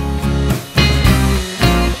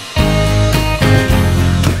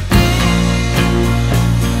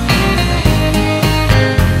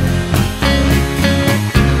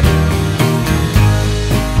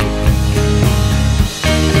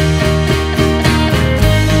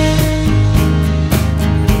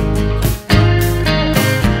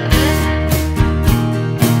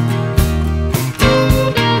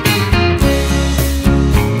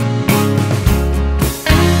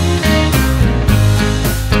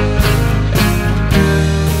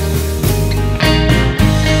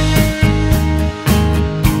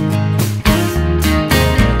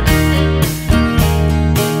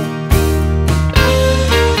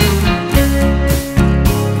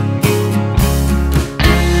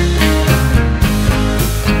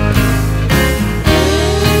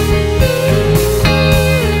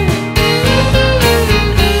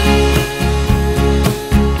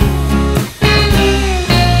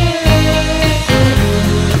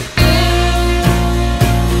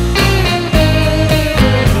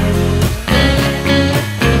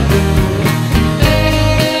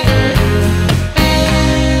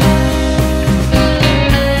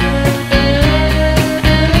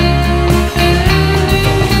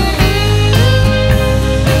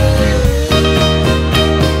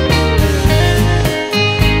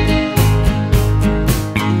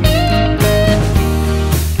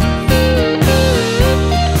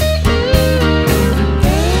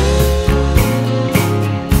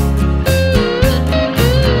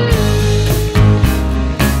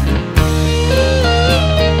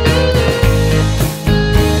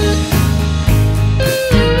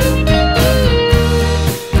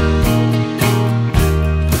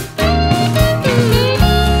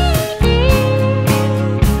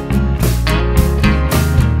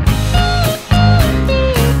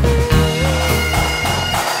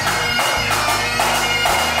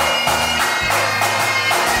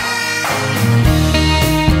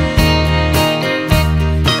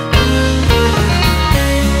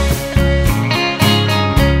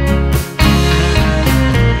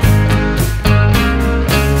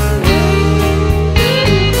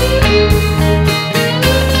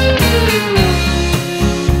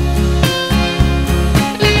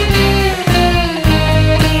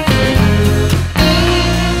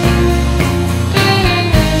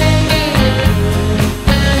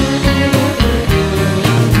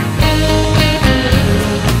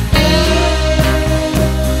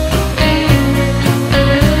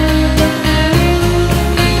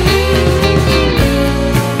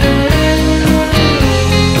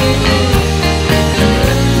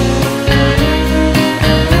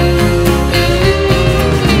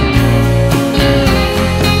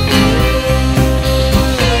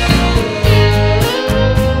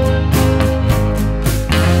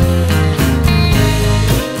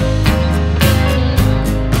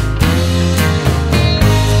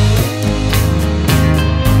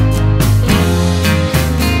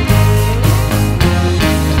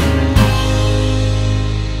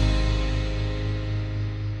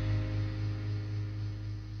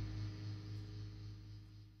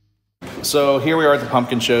 So here we are at the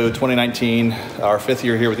Pumpkin Show 2019, our 5th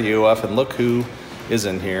year here with the EOF, and look who is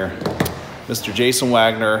in here. Mr. Jason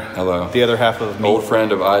Wagner. Hello. The other half of Meat. Old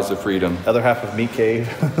friend of Eyes of Freedom. Other half of Meat Cave.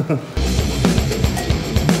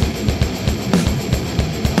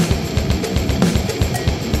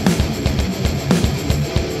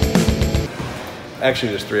 Actually,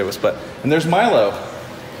 there's 3 of us, and there's Milo.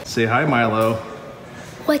 Say hi, Milo.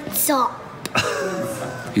 What's up?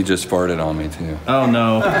 He just farted on me too. Oh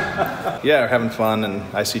no. Yeah, we're having fun, and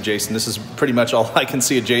I see Jason. This is pretty much all I can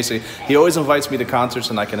see of Jason. He always invites me to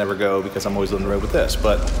concerts, and I can never go because I'm always on the road with this,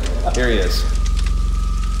 but here he is.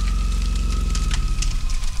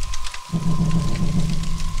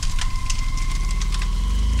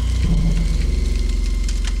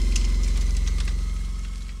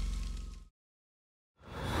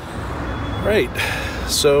 Right,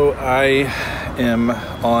 so I am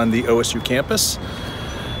on the OSU campus,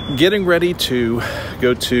 getting ready to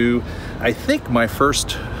go to, I think, my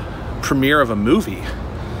first premiere of a movie.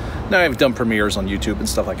 Now, I've done premieres on YouTube and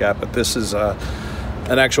stuff like that, but this is an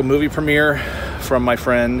actual movie premiere from my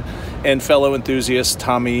friend and fellow enthusiast,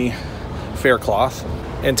 Tommy Faircloth.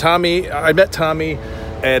 And Tommy, I met Tommy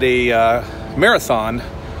at a marathon,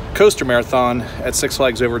 coaster marathon at Six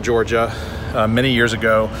Flags Over Georgia many years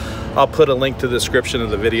ago. I'll put a link to the description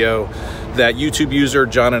of the video that YouTube user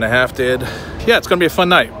johnandahalf did. Yeah, it's gonna be a fun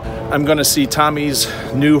night. I'm going to see Tommy's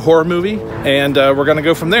new horror movie, and we're going to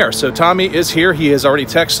go from there. So Tommy is here. He has already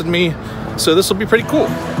texted me, so this will be pretty cool.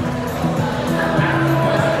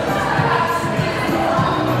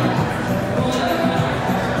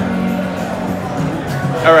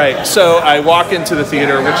 All right, so I walk into the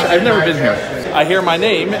theater, which I've never been here. I hear my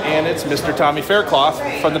name, and it's Mr. Tommy Faircloth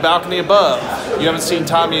from the balcony above. You haven't seen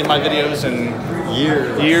Tommy in my videos in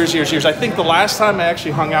years. I think the last time I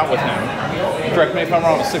actually hung out with him, correct me if I'm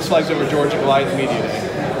wrong, was Six Flags Over Georgia Goliath Media Day.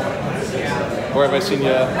 Or have I seen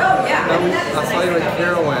you? I saw you at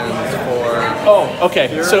Carowinds for... Oh,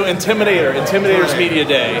 okay. So Intimidator's Media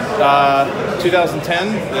Day,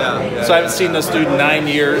 2010? Yeah. So I haven't seen this dude in 9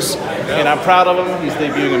 years, and I'm proud of him. He's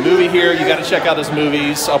debuting a movie here. You got to check out his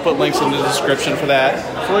movies. I'll put links in the description for that.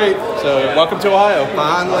 Sweet. So welcome to Ohio.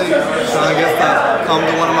 Finally, trying to get to come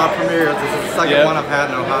to one of my premieres. This is the second one I've had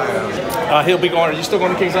in Ohio. He'll be going. Are you still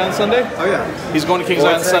going to Kings Island Sunday? Oh yeah. He's going to Kings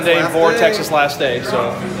Island Sunday. Vortex's last day. So,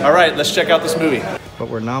 all right, let's check out this movie. But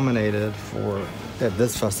we're nominated for at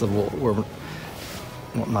this festival.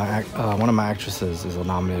 One of my actresses is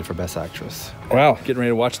nominated for Best Actress. Wow, getting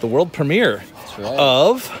ready to watch the world premiere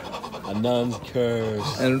of A Nun's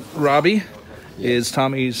Curse. And Robbie is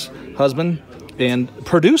Tommy's husband and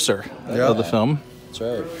producer of the film. That's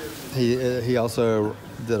right. He also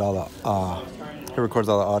did all the he records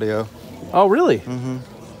all the audio. Oh, really?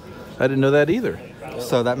 I didn't know that either.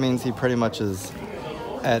 So that means he pretty much is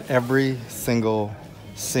at every single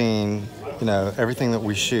scene, you know, everything that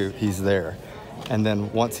we shoot, he's there. And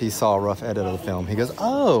then once he saw a rough edit of the film, he goes,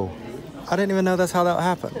 oh, I didn't even know that's how that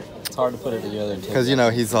happened. It's hard to put it together. Because, you know,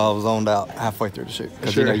 he's all zoned out halfway through the shoot.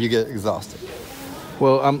 Because, you know, you get exhausted.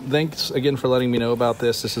 Well, thanks again for letting me know about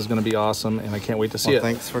this. This is going to be awesome, and I can't wait to see it.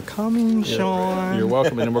 Thanks for coming, Sean. You're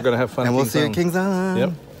welcome, and we're going to have fun. And we'll see you at Kings Island.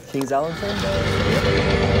 Yep. Kings Island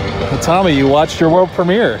Sunday. Well, Tommy, you watched your world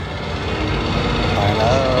premiere. I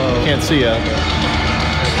know. Can't see you.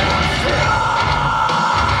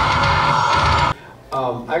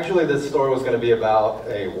 Actually, this story was going to be about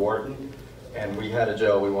a warden, and we had a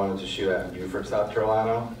jail we wanted to shoot at in Beaufort, South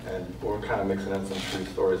Carolina, and we're kind of mixing in some true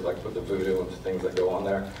stories like with the voodoo and things that go on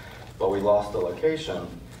there, but we lost the location.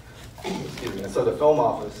 Excuse me. And so the film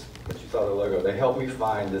office, which you saw the logo, they helped me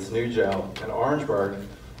find this new jail in Orangeburg,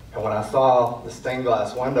 and when I saw the stained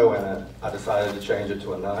glass window in it, I decided to change it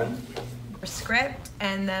to a nun. Script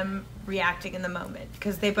and them reacting in the moment,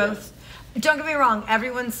 because they both, don't get me wrong,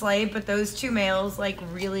 everyone's slayed, but those two males like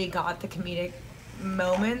really got the comedic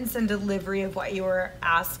moments and delivery of what you were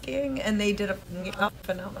asking, and they did a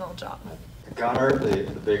phenomenal job. Gunner, the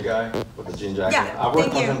big guy with the jean jacket. Yeah, I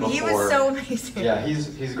worked thank you. with him before. He was so amazing. Yeah,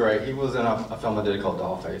 he's great. He was in a film I did called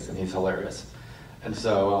Dollface, and he's hilarious. And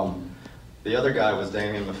so the other guy was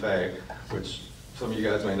Damien Maffei, which some of you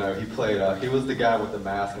guys may know. He played. He was the guy with the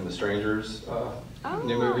mask in The Strangers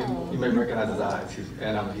new movie. You may recognize his eyes.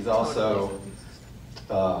 He's also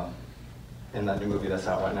in that new movie that's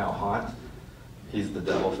out right now, Haunt. He's the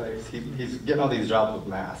devil face. He's getting all these jobs with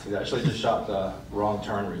masks. He actually just shot the Wrong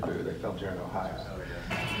Turn reboot they filmed here in Ohio.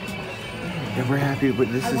 Yeah, we're happy,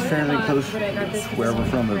 but this is fairly close where we're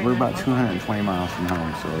from. We're about 220 miles from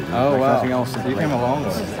home, so nothing else. You came a long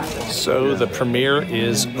way. So the premiere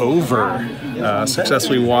is over.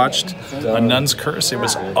 Successfully watched A Nun's Curse. It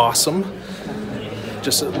was awesome.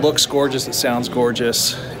 Just it looks gorgeous. It sounds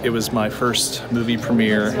gorgeous. It was my first movie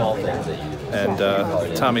premiere. And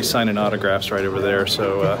Tommy's signing autographs right over there,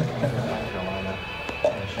 so...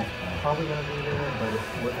 Probably going to be there, but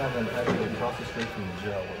we're having actually across the street from the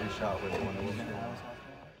jail where we shot with one of those guys.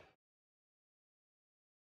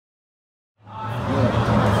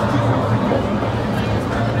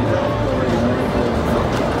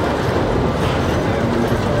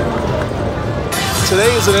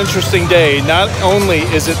 Today is an interesting day. Not only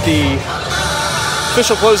is it the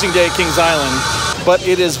official closing day at Kings Island, but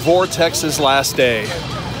it is Vortex's last day.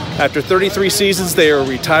 After 33 seasons, they are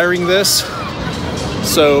retiring this.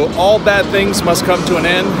 So all bad things must come to an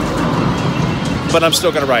end, but I'm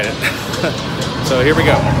still gonna write it. So here we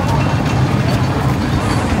go.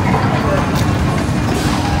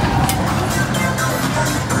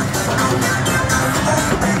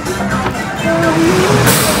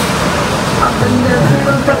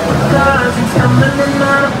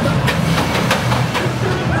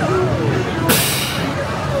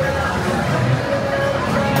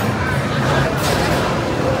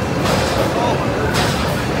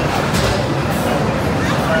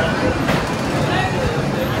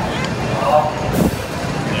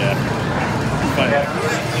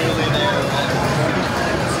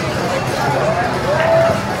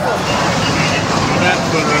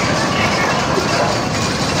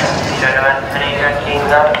 Gentlemen, turning your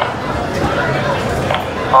keys up.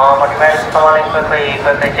 Recommend following quickly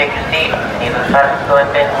take your seat. Either side is going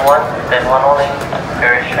bin one only.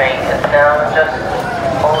 Very straight and down, just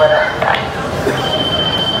hold it up.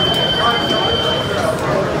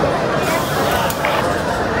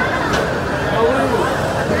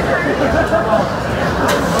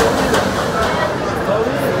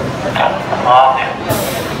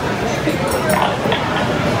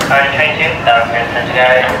 Alright, train 2, down here, since you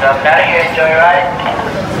guys dropped out of here, enjoy your ride.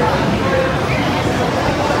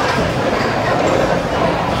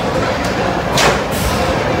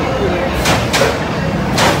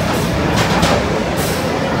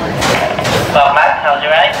 Well, Matt, how's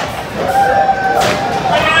your ride?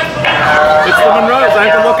 It's the Monroes. I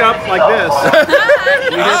have to look up like this.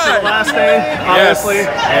 We here for the last day, obviously.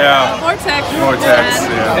 Yes. Yeah. Vortex. Vortex.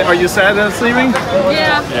 Yeah. Are you sad that it's leaving?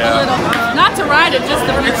 Yeah, a little. Not to ride it, just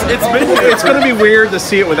to It's going to be weird to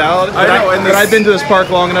see it without it. But I've been to this park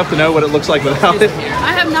long enough to know what it looks like without it.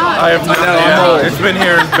 I have not. I have not. It's been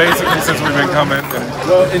here basically since we've been coming.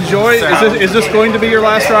 Well, enjoy. Is this going to be your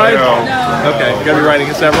last ride? No. Okay, you're going to be riding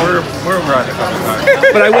it several. We're riding a couple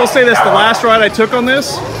times. But I will say this: the last ride I took on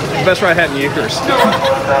this, the best ride I had in years.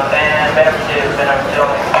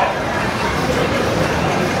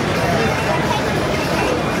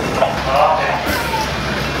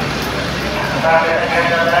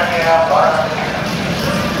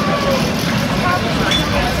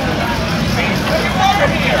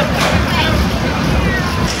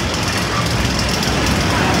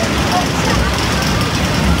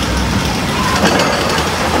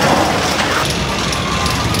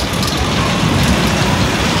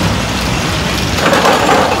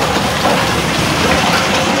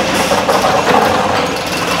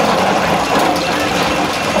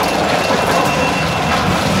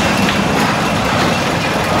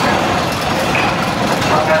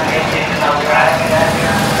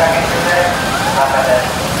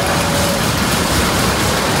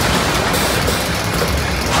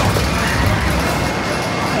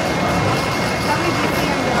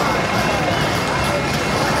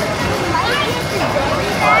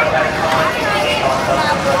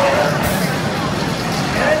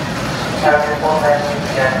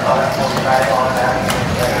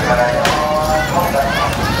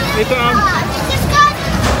 Hey Tom.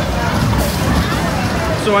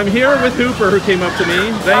 So I'm here with Hooper, who came up to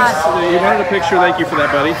me. Thanks. He wanted a picture. Thank you for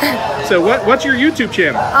that, buddy. So what's your YouTube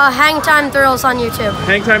channel? Hang Time Thrills on YouTube.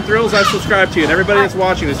 Hang Time Thrills. I subscribe to you, and everybody that's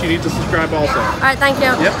watching this, you need to subscribe also. All right, thank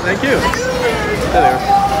you. Yep, thank you. Hey there.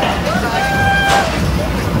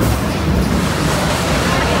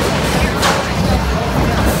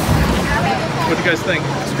 What do you guys think?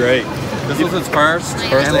 It's great. This was its first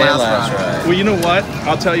and last ride. Well, you know what?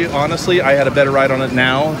 I'll tell you honestly, I had a better ride on it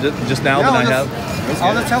now, just now than I have.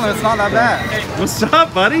 I was telling it's not that bad. What's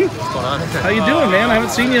up, buddy? What's going on? How you doing, man? I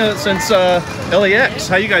haven't seen you since LAX.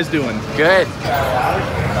 How you guys doing? Good.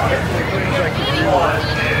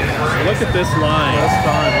 Look at this line. That's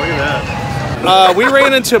fine. Look at that. We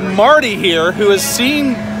ran into Marty here, who has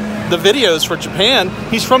seen the videos for Japan.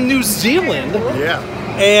 He's from New Zealand. Yeah.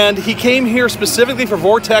 And he came here specifically for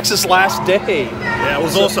Vortex's last day. Yeah, it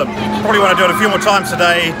was awesome. Probably want to do it a few more times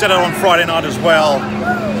today. Did it on Friday night as well.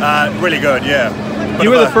 Really good, yeah. You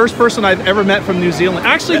were the first person I've ever met from New Zealand.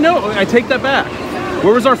 Actually, no, I take that back.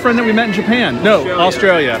 Where was our friend that we met in Japan? No,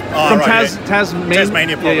 Australia. Oh, from right,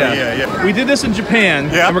 Tasmania, probably, yeah. We did this in Japan,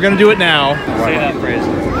 and we're going to do it now. Say that phrase.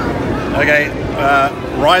 Okay,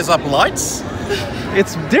 rise up lights.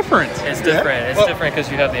 It's different. It's different. It's different because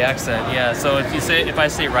you have the accent. Yeah. So if I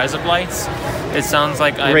say rise up lights, it sounds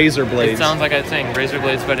like razor blades. It sounds like I'm saying razor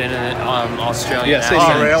blades, but in an Australian Yeah. Say it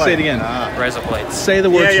again. Really? Say it again. Rise up lights. Say the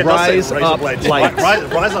words rise up lights.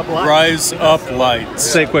 Rise up lights. Rise up lights.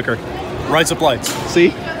 Say it quicker. Rise up lights.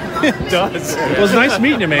 See? It does. Well, it was nice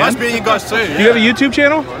meeting you, man. Nice meeting you guys too. Do you have a YouTube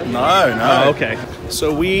channel? No. Oh, okay.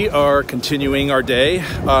 So we are continuing our day.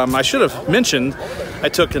 I should have mentioned I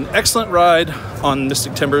took an excellent ride on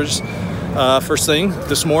Mystic Timbers first thing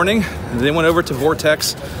this morning. And then went over to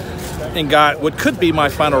Vortex and got what could be my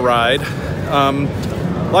final ride.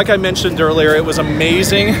 Like I mentioned earlier, it was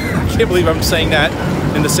amazing. I can't believe I'm saying that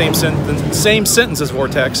in the same sentence as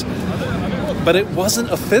Vortex. But it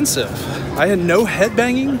wasn't offensive. I had no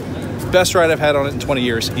headbanging. Best ride I've had on it in 20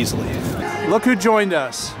 years, easily. Look who joined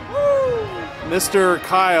us. Mr.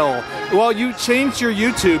 Kyle. Well, you changed your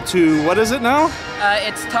YouTube to, what is it now?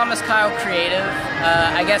 It's Thomas Kyle Creative.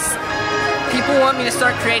 I guess people want me to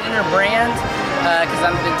start creating a brand because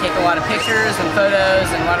I'm going to take a lot of pictures and photos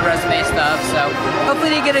and a lot of resume stuff. So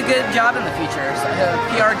hopefully to get a good job in the future, so a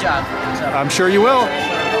PR job. So. I'm sure you will.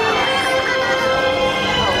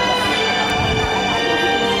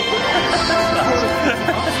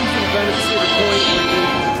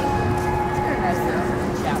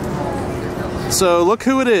 So look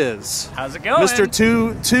who it is. How's it going? Mr.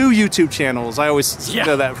 Two YouTube channels. I always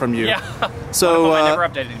know that from you. Yeah. So I never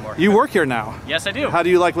updated anymore. You work here now. Yes, I do. How do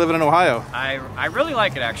you like living in Ohio? I really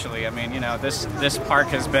like it, actually. I mean, you know, this park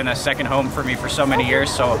has been a second home for me for so many years,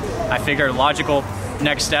 so I figured a logical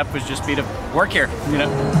next step would just be to work here, you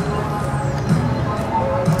know.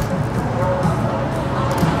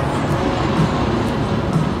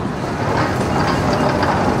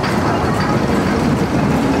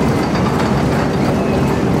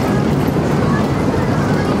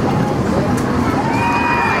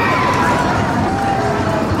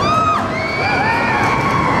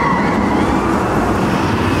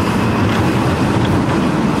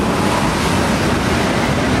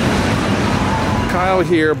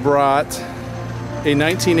 Here brought a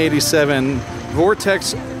 1987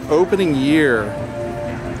 Vortex opening year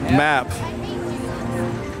map.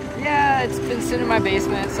 Yeah, it's been sitting in my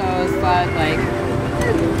basement, so I thought, like,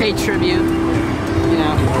 pay tribute, you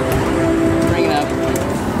know, bring it up.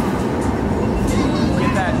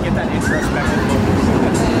 Get that introspective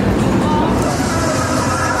focus.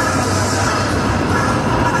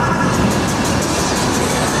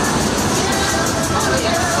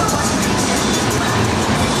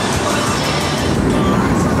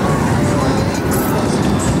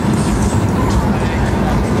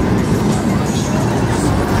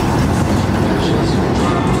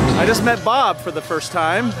 I just met Bob for the first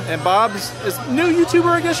time, and Bob's is new YouTuber,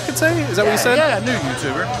 I guess you could say. Is that what you said? Yeah, new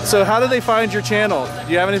YouTuber. So how do they find your channel?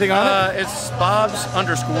 Do you have anything on it? It's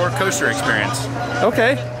Bob's_coaster experience.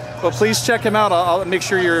 Okay. Well, please check him out. I'll make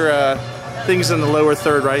sure your thing's in the lower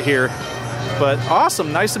third right here. But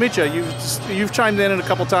awesome, nice to meet you. You've chimed in a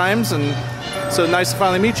couple times, and so nice to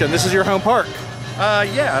finally meet you. And this is your home park.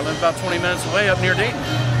 Yeah, I live about 20 minutes away up near Dayton.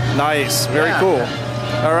 Nice, very cool.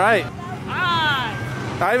 All right.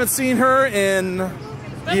 I haven't seen her in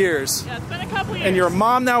years. Yeah, it's been a couple years. And you're a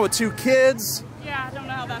mom now with 2 kids. Yeah, I don't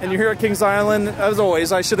know how that And you're here at Kings Island, as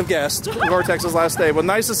always. I should have guessed. Vortex's last day. Well,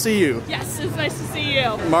 nice to see you. Yes, it's nice to see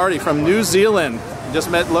you. Marty from New Zealand.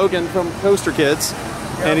 Just met Logan from Coaster Kids.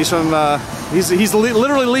 And he's from, he's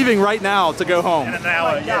literally leaving right now to go home. In an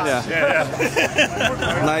hour, yes.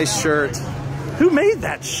 Yeah. Nice shirt. Who made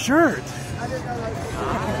that shirt?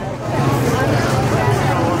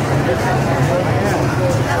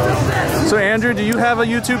 So Andrew, do you have a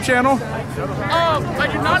YouTube channel? I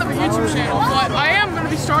do not have a YouTube channel, but I am going to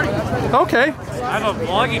be starting. Okay. I have a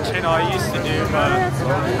vlogging channel I used to do,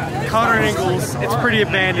 but Connor Ingalls, it's pretty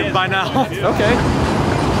abandoned by now. Okay.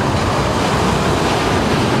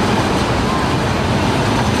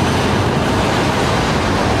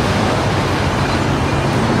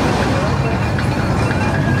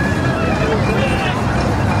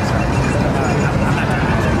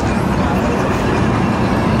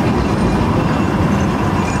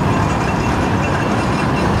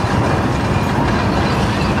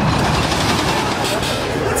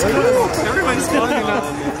 Everybody's talking about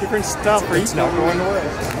different stuff. It's not going away.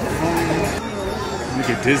 You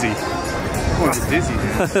get dizzy. I'm gonna get dizzy,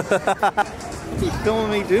 dude. You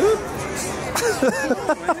filming me, dude?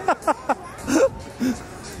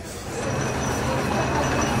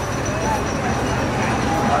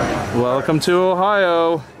 Welcome to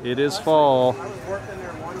Ohio. It is fall.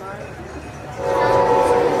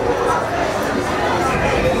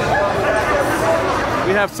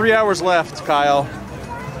 We have 3 hours left, Kyle.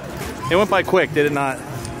 It went by quick, did it not?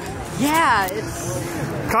 Yeah, it's...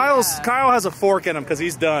 Kyle has a fork in him because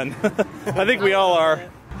he's done. I think we all are.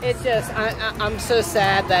 It's just, I'm so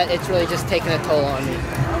sad that it's really just taking a toll on me.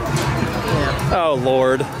 Yeah. Oh,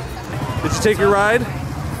 Lord. Did you take your ride?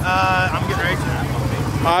 I'm getting ready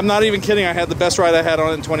to. I'm not even kidding. I had the best ride I had on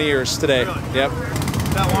it in 20 years today. Really? Yep.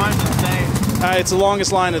 That line's insane. It's the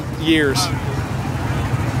longest line of years.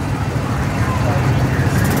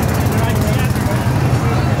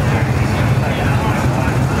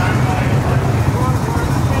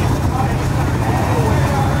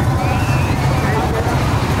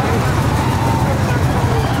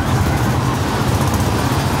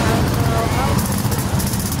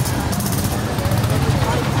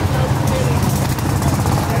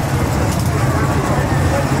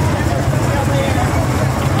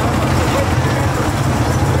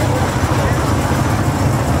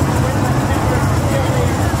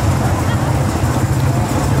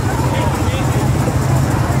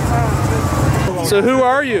 So who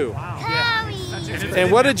are you? Chloe.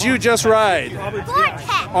 And what did you just ride? Vortex.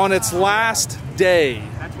 On its last day.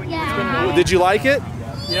 Yeah. Did you like it?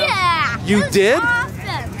 Yeah. You did? Awesome.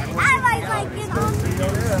 I like it.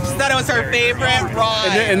 She thought it was her favorite ride.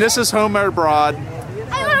 And this is Homer Broad. I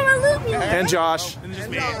want to loop you. And Josh. And just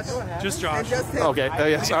me. Just Josh. Okay. Oh,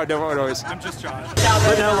 yeah. Sorry, no worries. I'm just Josh.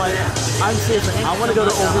 But no, like, I'm serious. Like, I want to go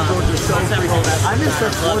to Old Georgia so freaking bad. I miss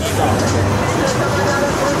their sports stuff.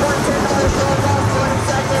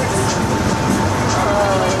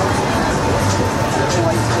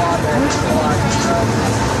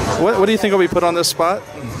 What do you think will be put on this spot?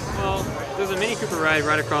 Well, there's a Mini Cooper ride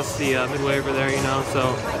right across the midway over there, you know,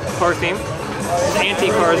 so car theme. There's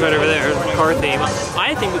antique cars right over there, car theme.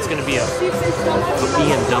 I think it's going to be a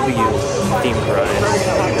BMW themed ride.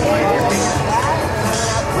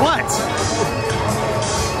 What?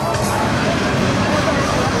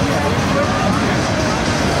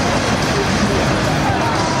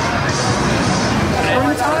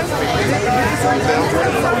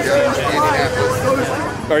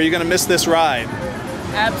 Are you going to miss this ride?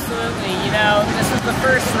 Absolutely. You know, this was the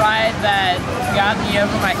first ride that got me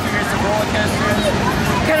over my fears of roller coasters.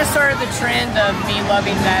 Kind of started the trend of me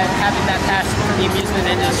loving that, having that passion for the amusement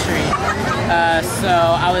industry. So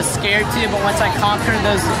I was scared too, but once I conquered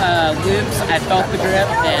those loops, I felt the grip,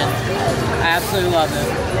 and I absolutely love it.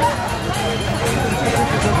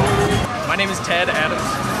 My name is Ted Adams.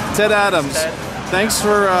 Ted Adams. Ted. Thanks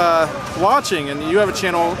for watching, and you have a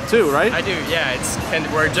channel too, right? I do, yeah. And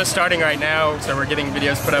we're just starting right now, so we're getting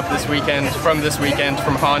videos put up this weekend,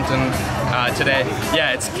 from Haunt and today.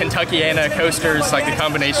 Yeah, it's Kentuckiana coasters, like the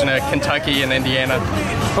combination of Kentucky and Indiana.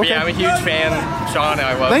 But yeah, I'm a huge fan, Sean.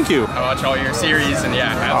 I watch all your series, and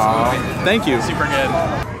yeah, absolutely. Thank you. Super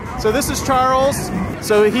good. So this is Charles.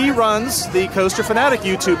 So he runs the Coaster Fanatic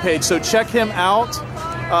YouTube page. So check him out.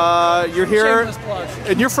 You're here,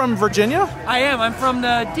 and you're from Virginia? I am. I'm from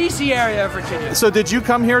the DC area of Virginia. So did you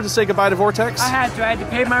come here to say goodbye to Vortex? I had to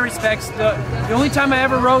pay my respects. The only time I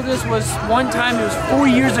ever rode this was one time. It was 4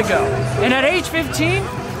 years ago. And at age 15,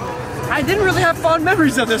 I didn't really have fond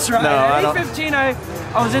memories of this ride. No, at age 15, I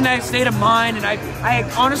was in that state of mind, and I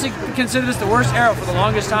honestly consider this the worst era for the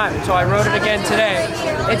longest time. So I rode it again today.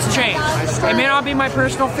 It's changed. It may not be my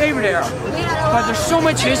personal favorite era, but there's so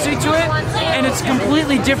much history to it, and it's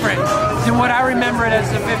completely different than what I remember it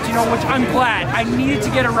as a 15-year-old, which I'm glad. I needed to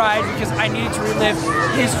get a ride because I needed to relive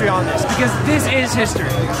history on this, because this is history.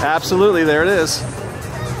 Absolutely, there it is.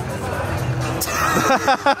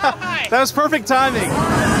 That was perfect timing.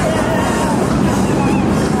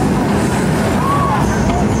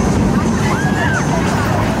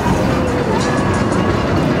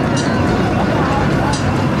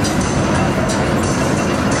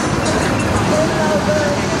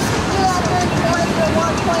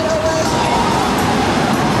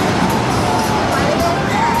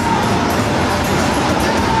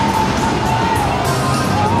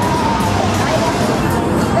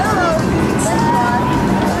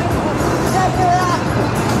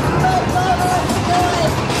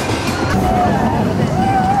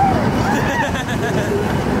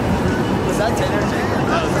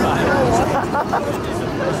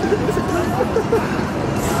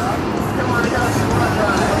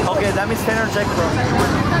 Okay, that means tenor check, bro.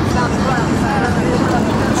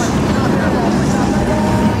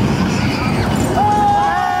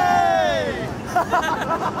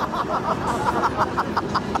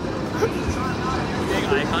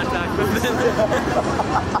 Eye contact with them.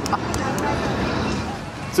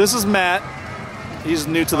 So this is Matt. He's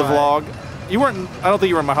new to the vlog. You weren't, I don't think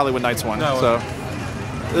you were in my Hollywood Nights one. No. So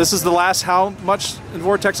this is the last how much in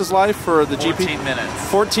Vortex's life for the 14 GP? 14 minutes.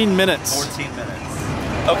 14 minutes. 14 minutes.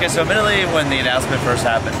 Okay, so admittedly when the announcement first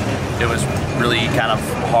happened, it was really kind of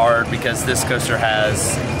hard because this coaster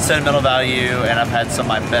has sentimental value and I've had some of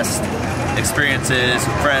my best experiences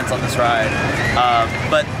with friends on this ride.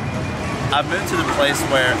 But I've moved to the place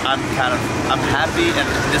where I'm happy, and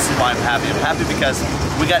this is why I'm happy. I'm happy because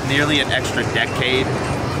we got nearly an extra decade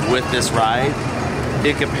with this ride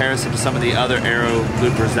in comparison to some of the other aero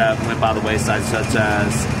loopers that went by the wayside, such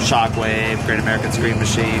as Shockwave, Great American Scream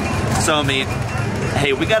Machine. So I mean,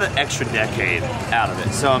 hey, we got an extra decade out of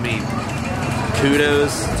it. So I mean,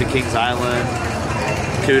 kudos to Kings Island,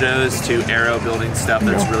 kudos to aero building stuff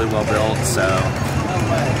that's really well built. So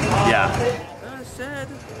yeah.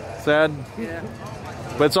 Sad? Yeah.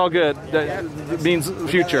 But it's all good. That means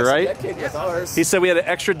future, right? He said we had an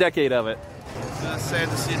extra decade of it. Sad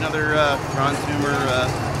to see another Ron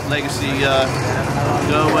Toomer legacy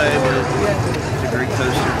go away, but it's a great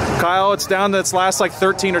coaster. Kyle, it's down to its last like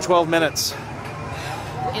 13 or 12 minutes.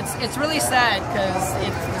 It's really sad because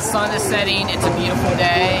the sun is setting. It's a beautiful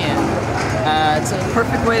day, and it's a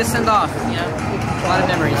perfect way to send off. You know, a lot of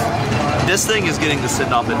memories. This thing is getting the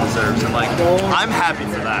send off it deserves, and like I'm happy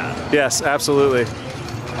for that. Yes, absolutely.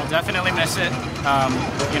 I'll definitely miss it.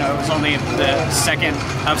 You know, it was only the second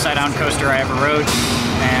upside down coaster I ever rode.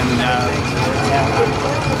 And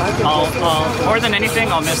more than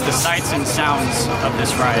anything, I'll miss the sights and sounds of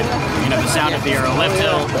this ride. You know, the sound of the Euro lift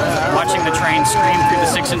hill, watching the train scream through the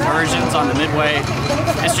 6 inversions on the midway.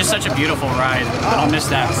 It's just such a beautiful ride. I'll miss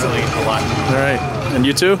that really a lot. All right, and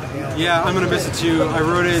you too? Yeah, I'm gonna miss it too. I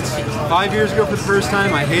rode it 5 years ago for the first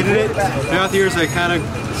time. I hated it. Throughout the years, I kind of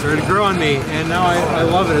started to grow on me, and now I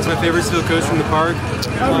love it. It's my favorite steel coaster in the park.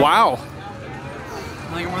 Wow.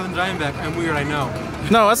 I like it more than Diamondback. I'm weird, I know.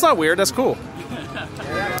 No, that's not weird. That's cool.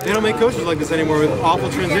 They don't make coasters like this anymore with awful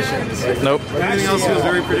transitions. Nope. Everything else feels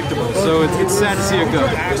very predictable, so it's sad to see it go.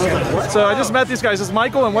 So I just met these guys. This is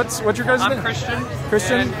Michael, and what's your guys' name? I'm Christian.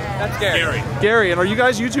 Christian? And that's Gary. Gary, and are you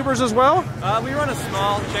guys YouTubers as well? We run a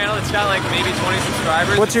small channel. It's got like maybe 20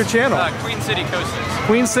 subscribers. What's your channel? Queen City Coasters.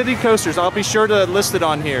 Queen City Coasters. I'll be sure to list it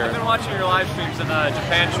on here. I've been watching your live streams in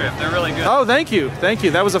Japan trip. They're really good. Oh, thank you. Thank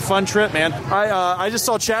you. That was a fun trip, man. I just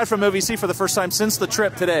saw Chad from OVC for the first time since the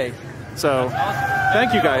trip today. So,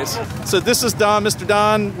 thank you guys. So this is Don, Mr.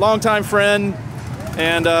 Don, longtime friend,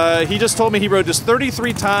 and he just told me he rode this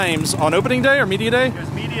 33 times on opening day or media day? It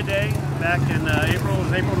was media day back in April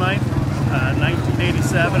 9th,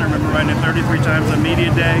 1987. I remember riding it 33 times on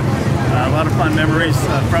media day. A lot of fun memories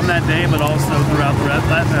from that day, but also throughout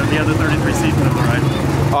the other 33 seasons of the ride.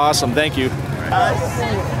 Awesome, thank you.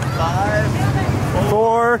 5,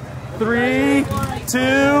 4, 3,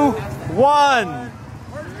 2, 1.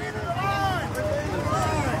 Where's the end of the line?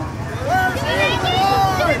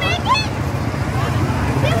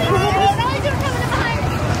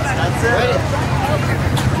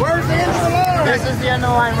 This is the end of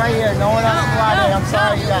the line right here. No one else is allowed. I'm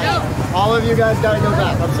sorry, you guys. All of you guys gotta go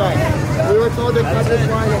back. I'm sorry. We were told to cut this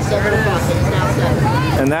line at 7 o'clock, and it's now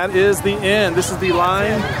 7. And that is the end. This is the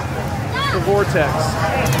line for Vortex.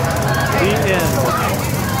 The end.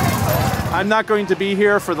 I'm not going to be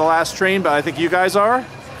here for the last train, but I think you guys are,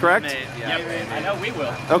 correct? Yep. I know we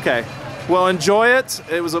will. Okay. Well, enjoy it.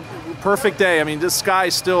 It was a perfect day. I mean, this sky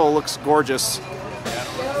still looks gorgeous.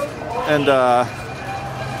 And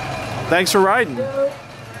thanks for riding.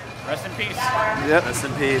 Rest in peace. Yep. Rest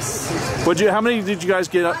in peace. How many did you guys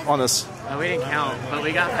get on this? We didn't count, but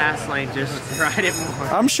we got fast lane just to ride it more.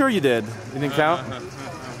 I'm sure you did. You didn't count?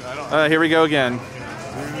 Here we go again. Get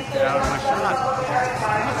out of my shot.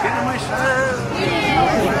 Get in my shot.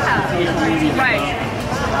 Right.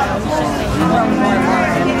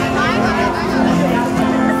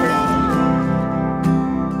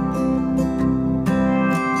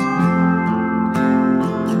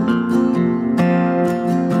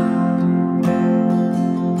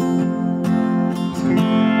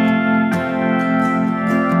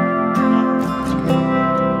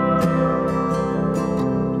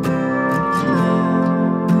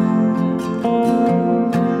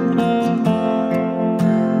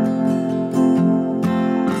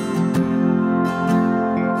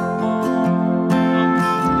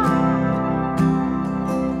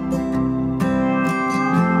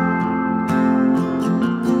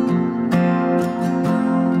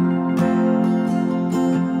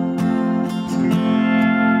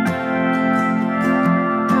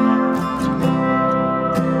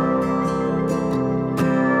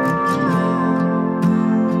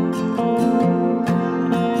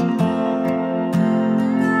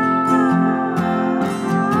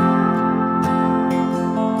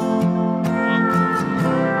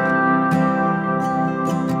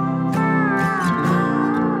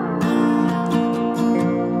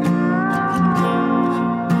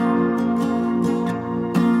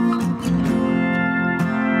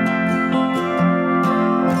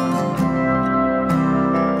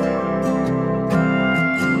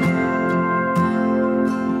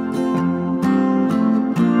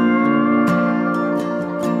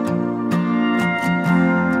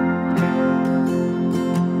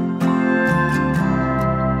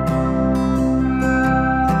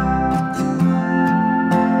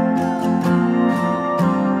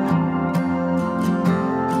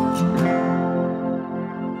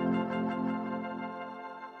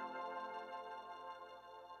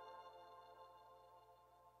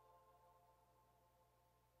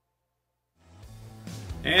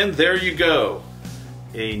 And there you go,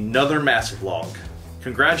 another MASSIVLOG.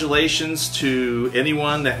 Congratulations to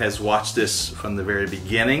anyone that has watched this from the very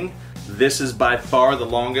beginning. This is by far the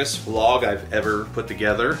longest vlog I've ever put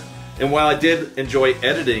together. And while I did enjoy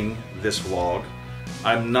editing this vlog,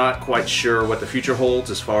 I'm not quite sure what the future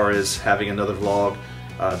holds as far as having another vlog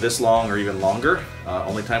this long or even longer.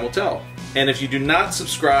 Only time will tell. And if you do not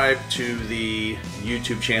subscribe to the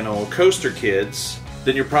YouTube channel Coaster Kids,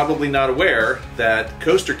 then you're probably not aware that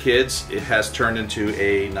Coaster Kids has turned into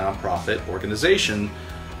a nonprofit organization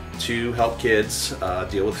to help kids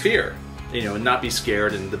deal with fear, you know, and not be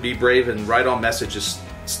scared, and the be brave and ride on message is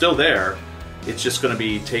still there. It's just going to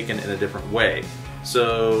be taken in a different way.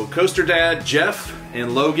 So Coaster Dad, Jeff,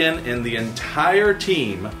 and Logan, and the entire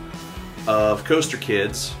team of Coaster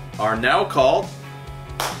Kids are now called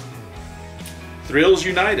Thrills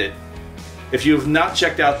United. If you have not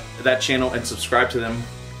checked out that channel and subscribed to them,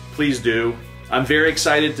 please do. I'm very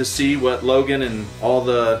excited to see what Logan and all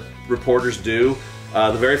the reporters do.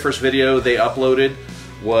 The very first video they uploaded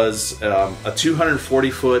was a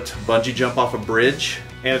 240-foot bungee jump off a bridge,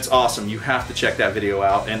 and it's awesome. You have to check that video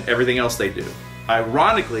out, and everything else they do.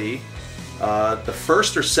 Ironically, the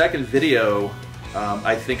first or second video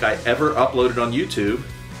I think I ever uploaded on YouTube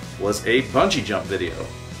was a bungee jump video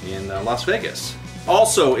in Las Vegas.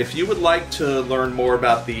 Also, if you would like to learn more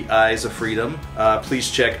about the Eyes of Freedom,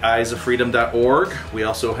 please check eyesoffreedom.org. We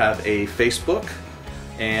also have a Facebook,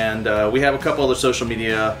 and we have a couple other social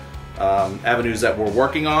media avenues that we're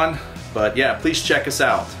working on. But yeah, please check us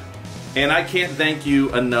out. And I can't thank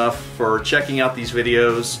you enough for checking out these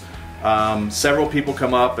videos. Several people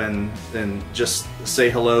come up and just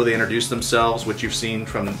say hello. They introduce themselves, which you've seen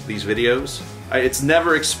from these videos. It's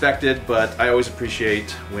never expected, but I always appreciate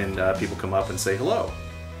when people come up and say hello.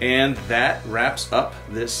 And that wraps up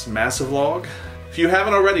this MASSIVLOG. If you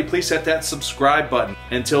haven't already, please hit that subscribe button.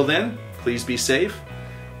 Until then, please be safe,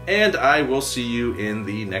 and I will see you in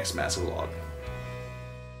the next MASSIVLOG.